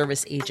Secret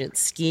Service agents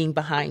skiing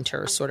behind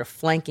her, sort of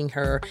flanking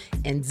her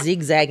and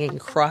zigzagging,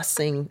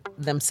 crossing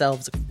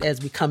themselves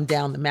as we come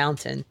down the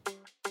mountain.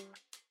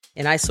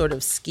 And I sort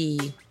of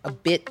ski a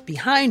bit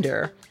behind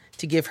her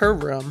to give her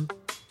room.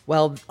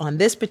 Well, on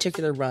this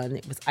particular run,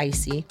 it was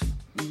icy.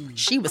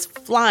 She was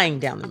flying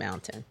down the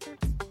mountain.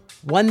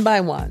 One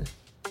by one,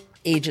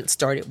 agents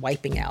started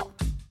wiping out.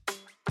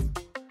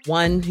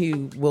 One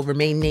who will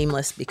remain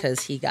nameless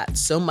because he got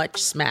so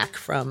much smack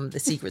from the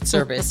Secret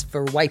Service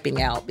for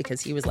wiping out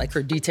because he was like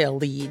her detail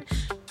lead.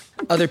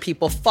 Other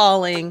people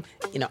falling.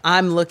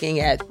 I'm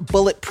looking at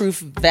bulletproof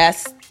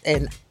vests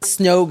and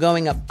snow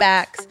going up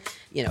backs.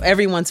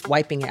 Everyone's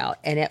wiping out.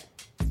 And at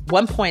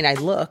one point I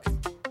look,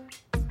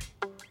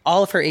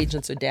 all of her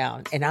agents are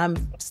down and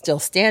I'm still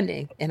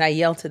standing and I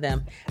yell to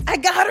them, "I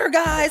got her,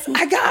 guys,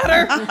 I got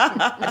her."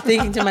 I'm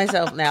thinking to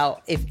myself,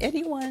 now, if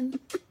anyone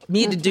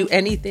need to do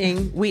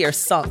anything, we are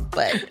sunk,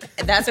 but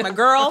that's my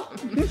girl.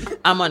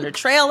 I'm on the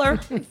trailer.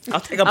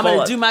 I'll take a bullet. I'm going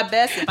to do my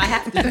best. If I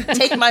have to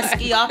take my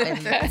ski off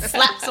and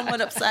slap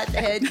someone upside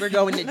the head, we're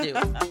going to do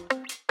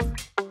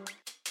it.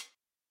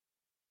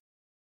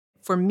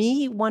 For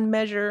me, one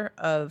measure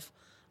of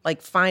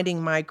like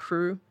finding my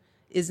crew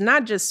is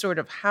not just sort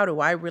of how do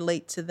I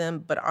relate to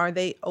them, but are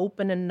they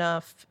open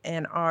enough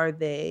and are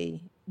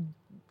they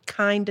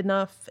kind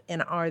enough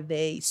and are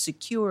they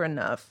secure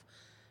enough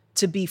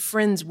to be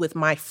friends with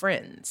my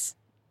friends?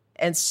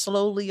 And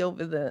slowly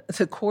over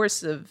the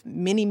course of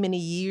many, many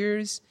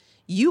years,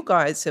 you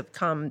guys have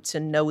come to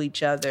know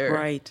each other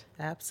Right.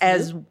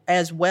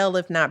 as well,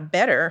 if not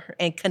better,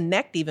 and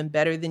connect even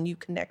better than you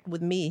connect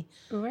with me.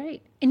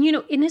 Right. And,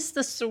 and it's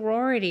the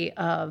sorority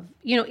of,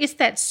 it's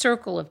that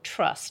circle of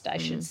trust, I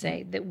should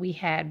say, that we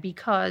had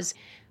because,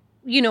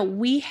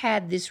 we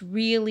had this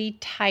really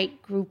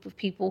tight group of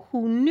people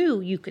who knew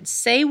you could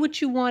say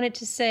what you wanted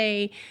to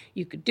say,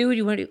 you could do what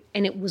you wanted to do,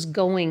 and it was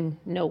going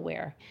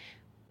nowhere.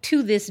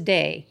 To this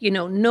day,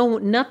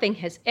 nothing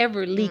has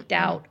ever leaked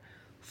out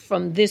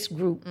from this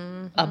group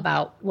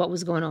about what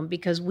was going on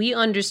because we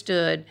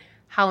understood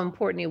how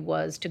important it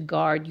was to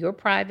guard your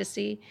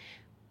privacy.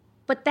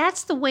 But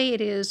that's the way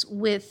it is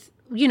with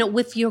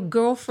your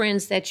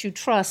girlfriends that you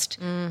trust,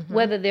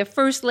 whether they're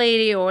first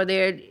lady or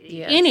they're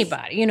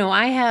anybody.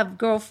 I have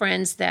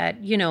girlfriends that,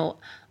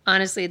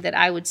 honestly, that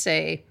I would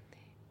say,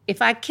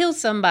 if I kill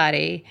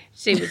somebody,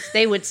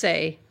 they would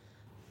say,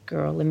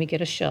 "Girl, let me get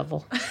a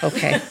shovel.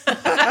 Okay.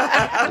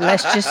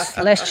 let's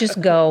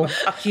just go,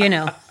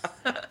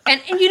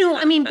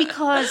 And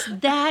because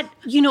that,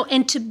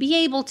 and to be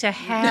able to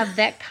have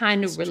that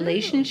kind of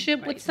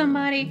relationship with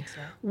somebody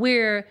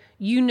where,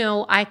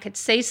 I could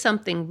say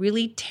something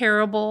really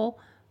terrible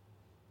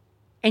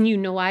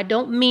and I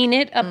don't mean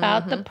it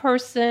about the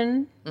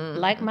person,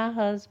 like my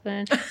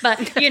husband, but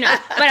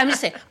I'm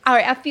just saying, all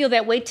right, I feel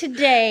that way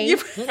today.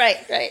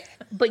 Right.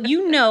 But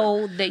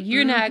that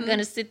you're not going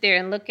to sit there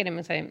and look at him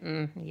and say,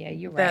 yeah,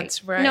 you're right.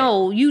 That's right.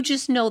 No, you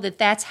just know that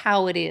that's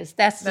how it is.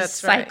 That's the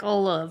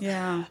cycle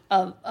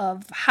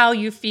of how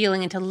you're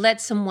feeling, and to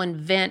let someone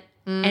vent.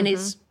 And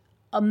it's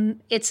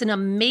an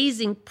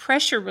amazing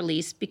pressure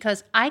release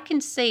because I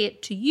can say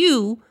it to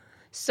you,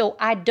 so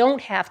I don't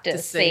have to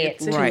say it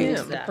to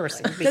the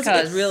person. Because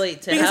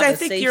I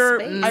think you're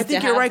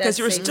right because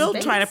you're still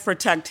trying to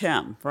protect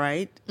him,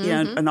 right?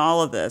 In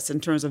all of this, in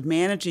terms of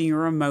managing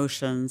your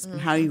emotions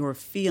and how you are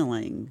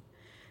feeling,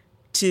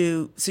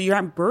 so you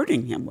aren't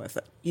burdening him with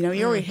it. You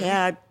already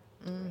had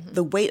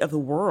the weight of the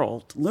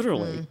world,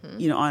 literally,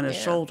 on his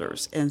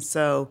shoulders, and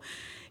so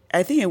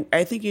I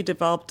think you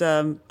developed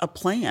a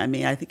plan. I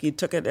mean, I think you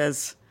took it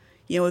as,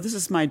 this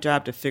is my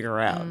job to figure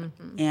out,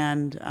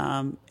 and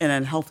in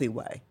a healthy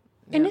way.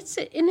 And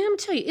I'm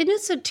telling you, it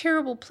is a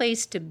terrible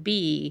place to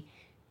be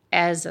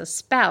as a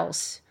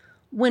spouse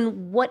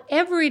when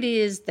whatever it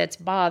is that's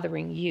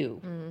bothering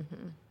you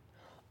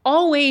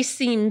always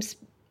seems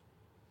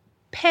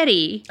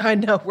petty. I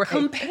know, right?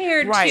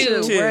 Compared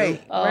to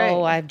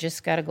I've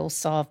just got to go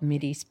solve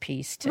Mitty's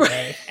piece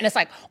today. And it's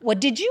like, well,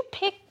 did you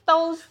pick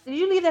those? Did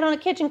you leave that on the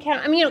kitchen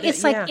counter? I mean,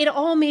 it's like it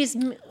all makes,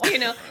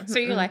 so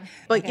you're like.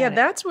 But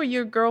that's where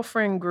your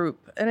girlfriend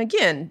group, and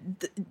again,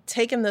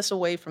 taking this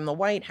away from the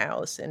White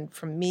House and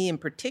from me in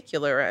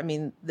particular, I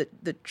mean,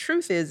 the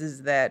truth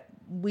is that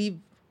we've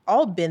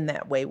all been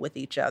that way with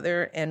each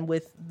other and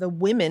with the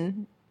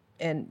women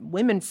and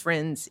women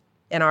friends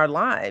in our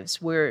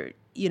lives where,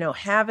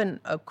 having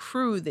a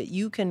crew that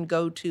you can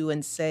go to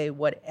and say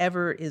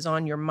whatever is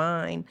on your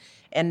mind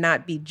and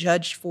not be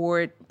judged for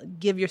it,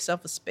 give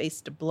yourself a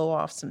space to blow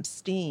off some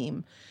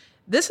steam.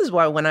 This is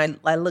why when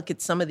I look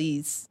at some of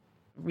these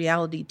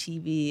reality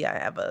TV, I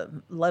have a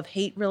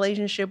love-hate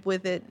relationship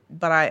with it,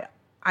 but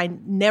I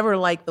never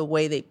like the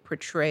way they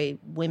portray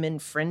women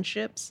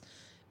friendships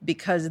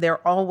because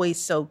they're always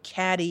so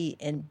catty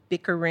and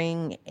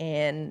bickering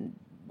and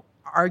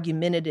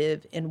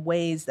argumentative in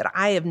ways that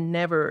I have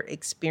never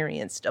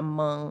experienced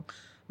among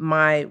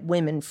my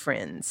women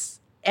friends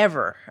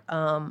ever.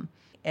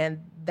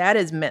 And that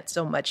has meant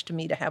so much to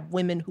me, to have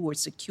women who are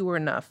secure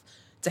enough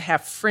to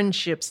have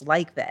friendships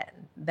like that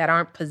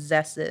aren't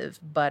possessive,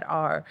 but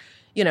are,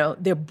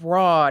 they're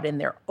broad and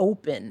they're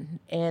open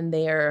and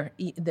they're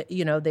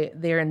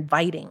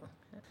inviting.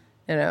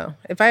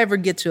 If I ever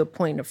get to a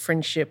point of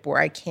friendship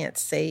where I can't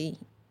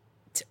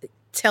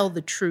tell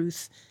the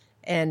truth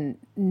and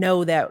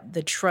know that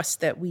the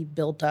trust that we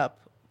built up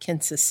can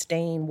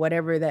sustain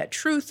whatever that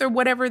truth or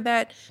whatever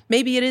that,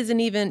 maybe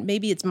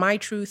it's my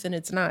truth and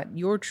it's not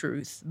your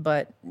truth,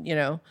 but,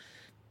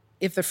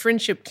 if the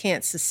friendship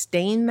can't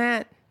sustain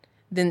that,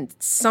 then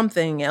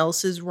something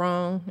else is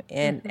wrong.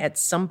 And at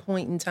some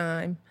point in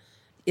time,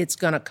 it's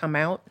going to come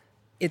out.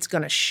 It's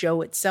going to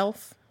show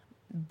itself.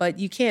 But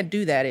you can't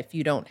do that if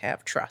you don't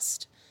have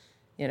trust.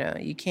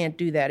 You can't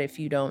do that if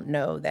you don't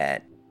know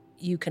that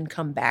you can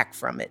come back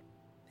from it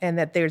and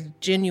that there's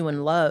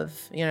genuine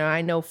love.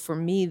 I know for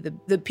me,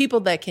 the people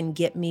that can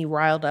get me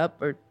riled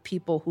up are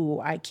people who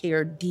I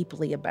care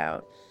deeply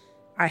about.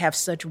 I have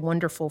such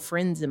wonderful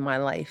friends in my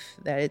life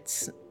that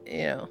it's,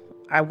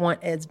 I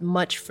want as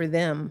much for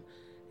them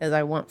as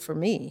I want for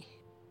me.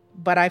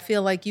 But I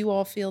feel like you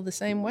all feel the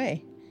same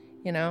way.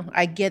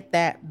 I get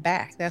that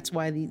back. That's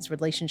why these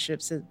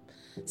relationships have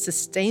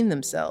sustained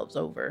themselves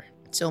over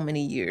so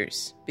many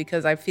years,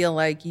 because I feel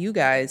like you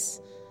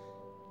guys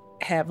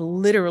have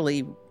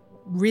literally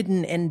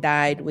ridden and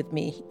died with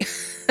me.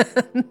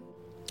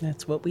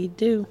 That's what we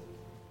do.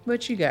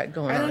 What you got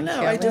going on? I don't know.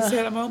 Kelly? I just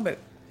had a moment.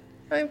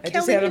 Kelly,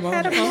 just had a you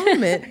had a moment.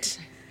 moment.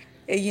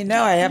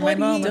 I have my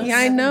moment. Yeah,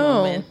 I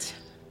know.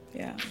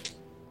 Yeah.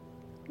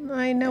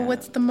 I know.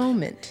 What's the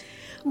moment?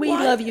 We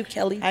love you,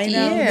 Kelly. I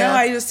know. Yeah. No,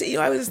 I was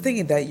just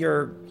thinking that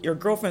your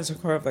girlfriends are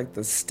kind of like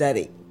the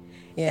steady.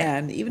 Yeah.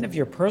 And even if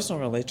your personal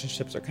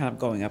relationships are kind of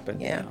going up and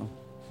down,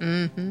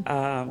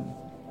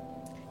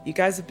 you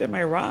guys have been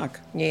my rock.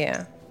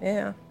 Yeah.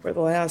 Yeah. For the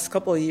last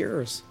couple of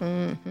years.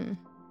 Mm-hmm.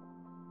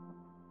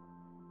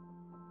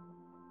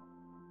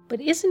 But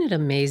isn't it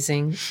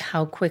amazing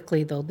how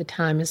quickly, though, the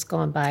time has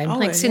gone by? I'm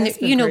Oh, it sitting has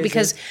there, been crazy.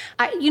 because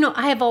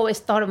I have always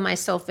thought of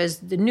myself as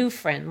the new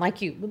friend,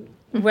 like you,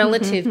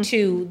 relative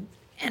to,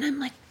 and I'm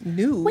like,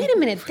 New. wait a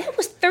minute, that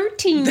was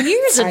 13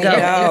 years ago.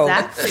 know.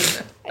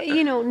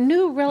 Exactly.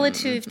 New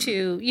relative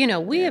to,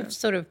 we have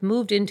sort of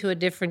moved into a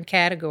different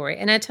category.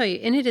 And I tell you,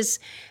 and it is,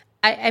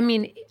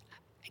 I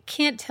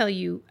can't tell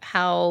you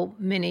how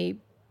many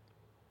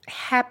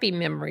happy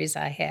memories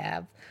I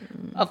have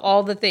of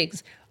all the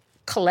things,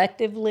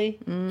 collectively,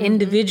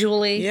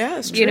 individually, Yeah,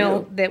 it's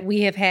true. that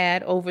we have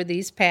had over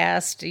these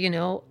past,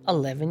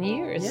 11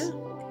 years. Yeah.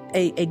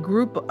 A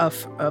group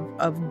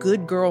of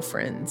good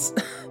girlfriends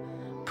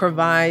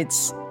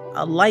provides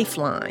a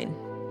lifeline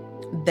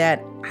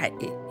that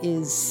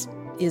is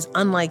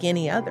unlike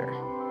any other.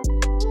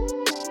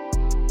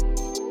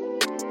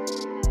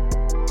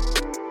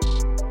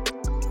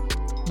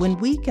 When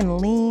we can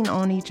lean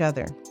on each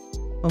other,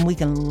 when we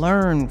can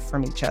learn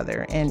from each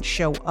other and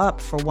show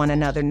up for one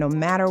another no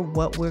matter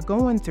what we're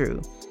going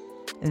through,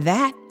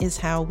 that is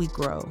how we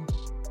grow.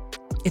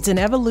 It's an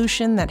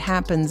evolution that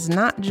happens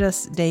not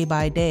just day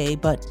by day,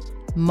 but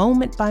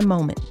moment by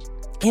moment,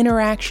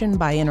 interaction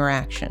by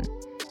interaction.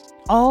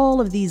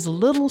 All of these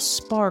little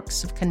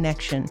sparks of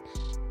connection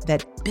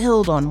that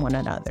build on one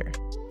another.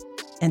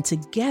 And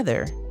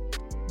together,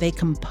 they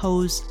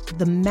compose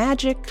the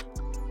magic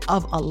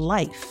of a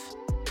life.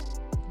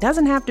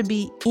 Doesn't have to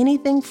be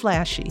anything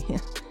flashy.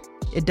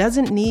 It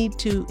doesn't need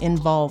to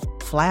involve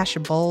flash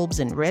bulbs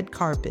and red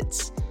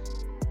carpets.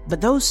 But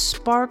those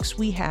sparks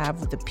we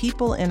have with the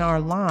people in our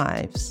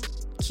lives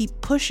keep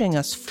pushing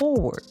us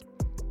forward,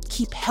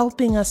 keep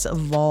helping us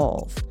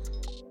evolve,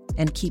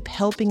 and keep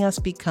helping us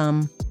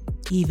become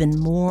even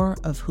more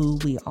of who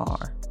we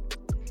are.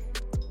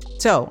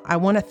 So I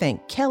want to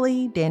thank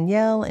Kelly,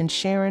 Denielle, and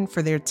Sharon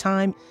for their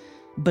time.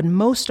 But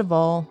most of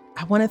all,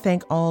 I want to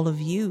thank all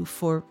of you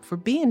for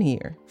being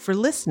here, for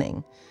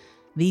listening.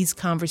 These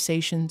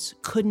conversations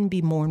couldn't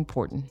be more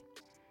important.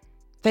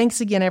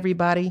 Thanks again,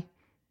 everybody.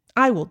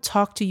 I will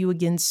talk to you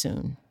again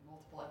soon.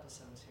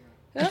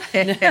 Well, so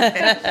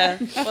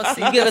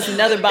you give us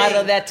another bottle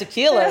of that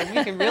tequila,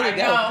 we can really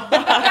go. The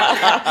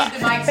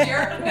mic's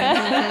here.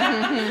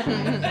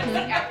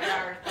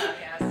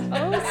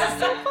 Oh, this is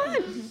so fun.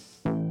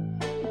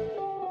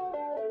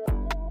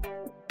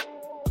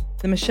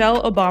 The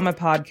Michelle Obama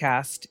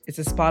Podcast is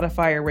a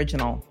Spotify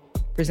original,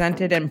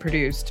 presented and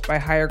produced by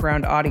Higher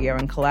Ground Audio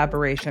in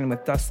collaboration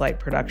with Dustlight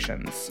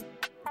Productions.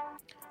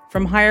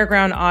 From Higher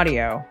Ground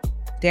Audio,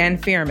 Dan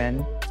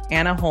Fearman,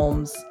 Anna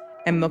Holmes,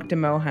 and Mukta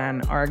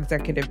Mohan are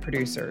executive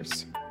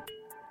producers.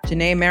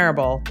 Janae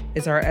Marable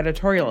is our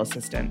editorial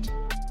assistant.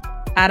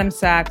 Adam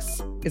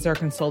Sachs is our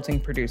consulting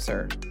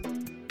producer.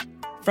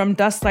 From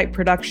Dustlight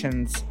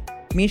Productions,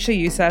 Misha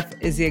Youssef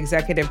is the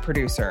executive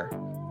producer.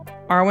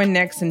 Arwen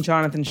Nix and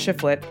Jonathan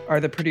Shiflett are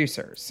the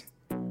producers.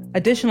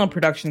 Additional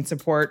production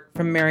support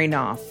from Mary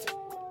Knopf.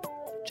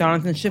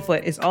 Jonathan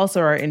Shiflett is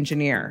also our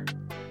engineer.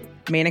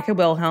 Menaka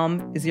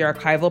Wilhelm is the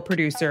archival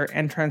producer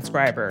and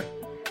transcriber.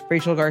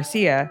 Rachel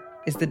Garcia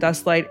is the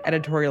Dustlight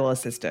editorial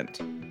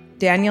assistant.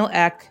 Daniel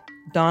Eck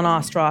Dawn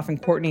Ostroff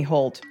and Courtney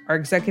Holt are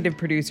executive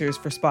producers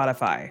for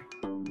Spotify.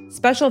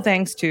 Special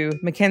thanks to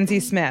Mackenzie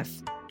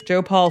Smith,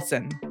 Joe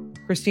Paulson,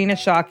 Christina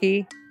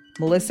Shockey,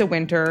 Melissa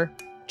Winter,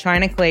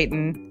 China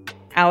Clayton,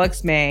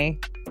 Alex May,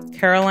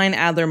 Caroline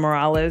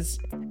Adler-Morales,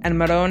 and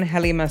Maron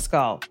Heli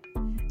Mescal.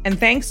 And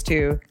thanks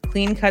to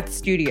Clean Cut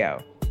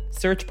Studio,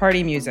 Search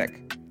Party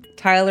Music,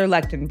 Tyler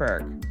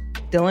Lechtenberg,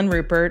 Dylan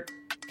Rupert,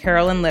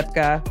 Carolyn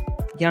Lipka,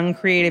 Young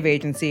Creative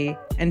Agency,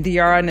 and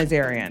Diara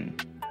Nazarian.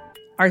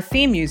 Our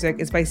theme music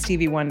is by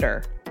Stevie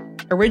Wonder.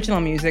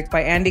 Original music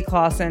by Andy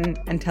Clausen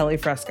and Telly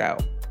Fresco.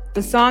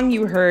 The song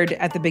you heard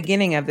at the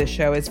beginning of this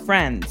show is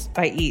Friends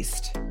by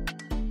East.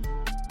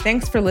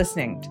 Thanks for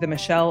listening to the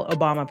Michelle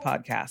Obama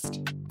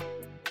Podcast.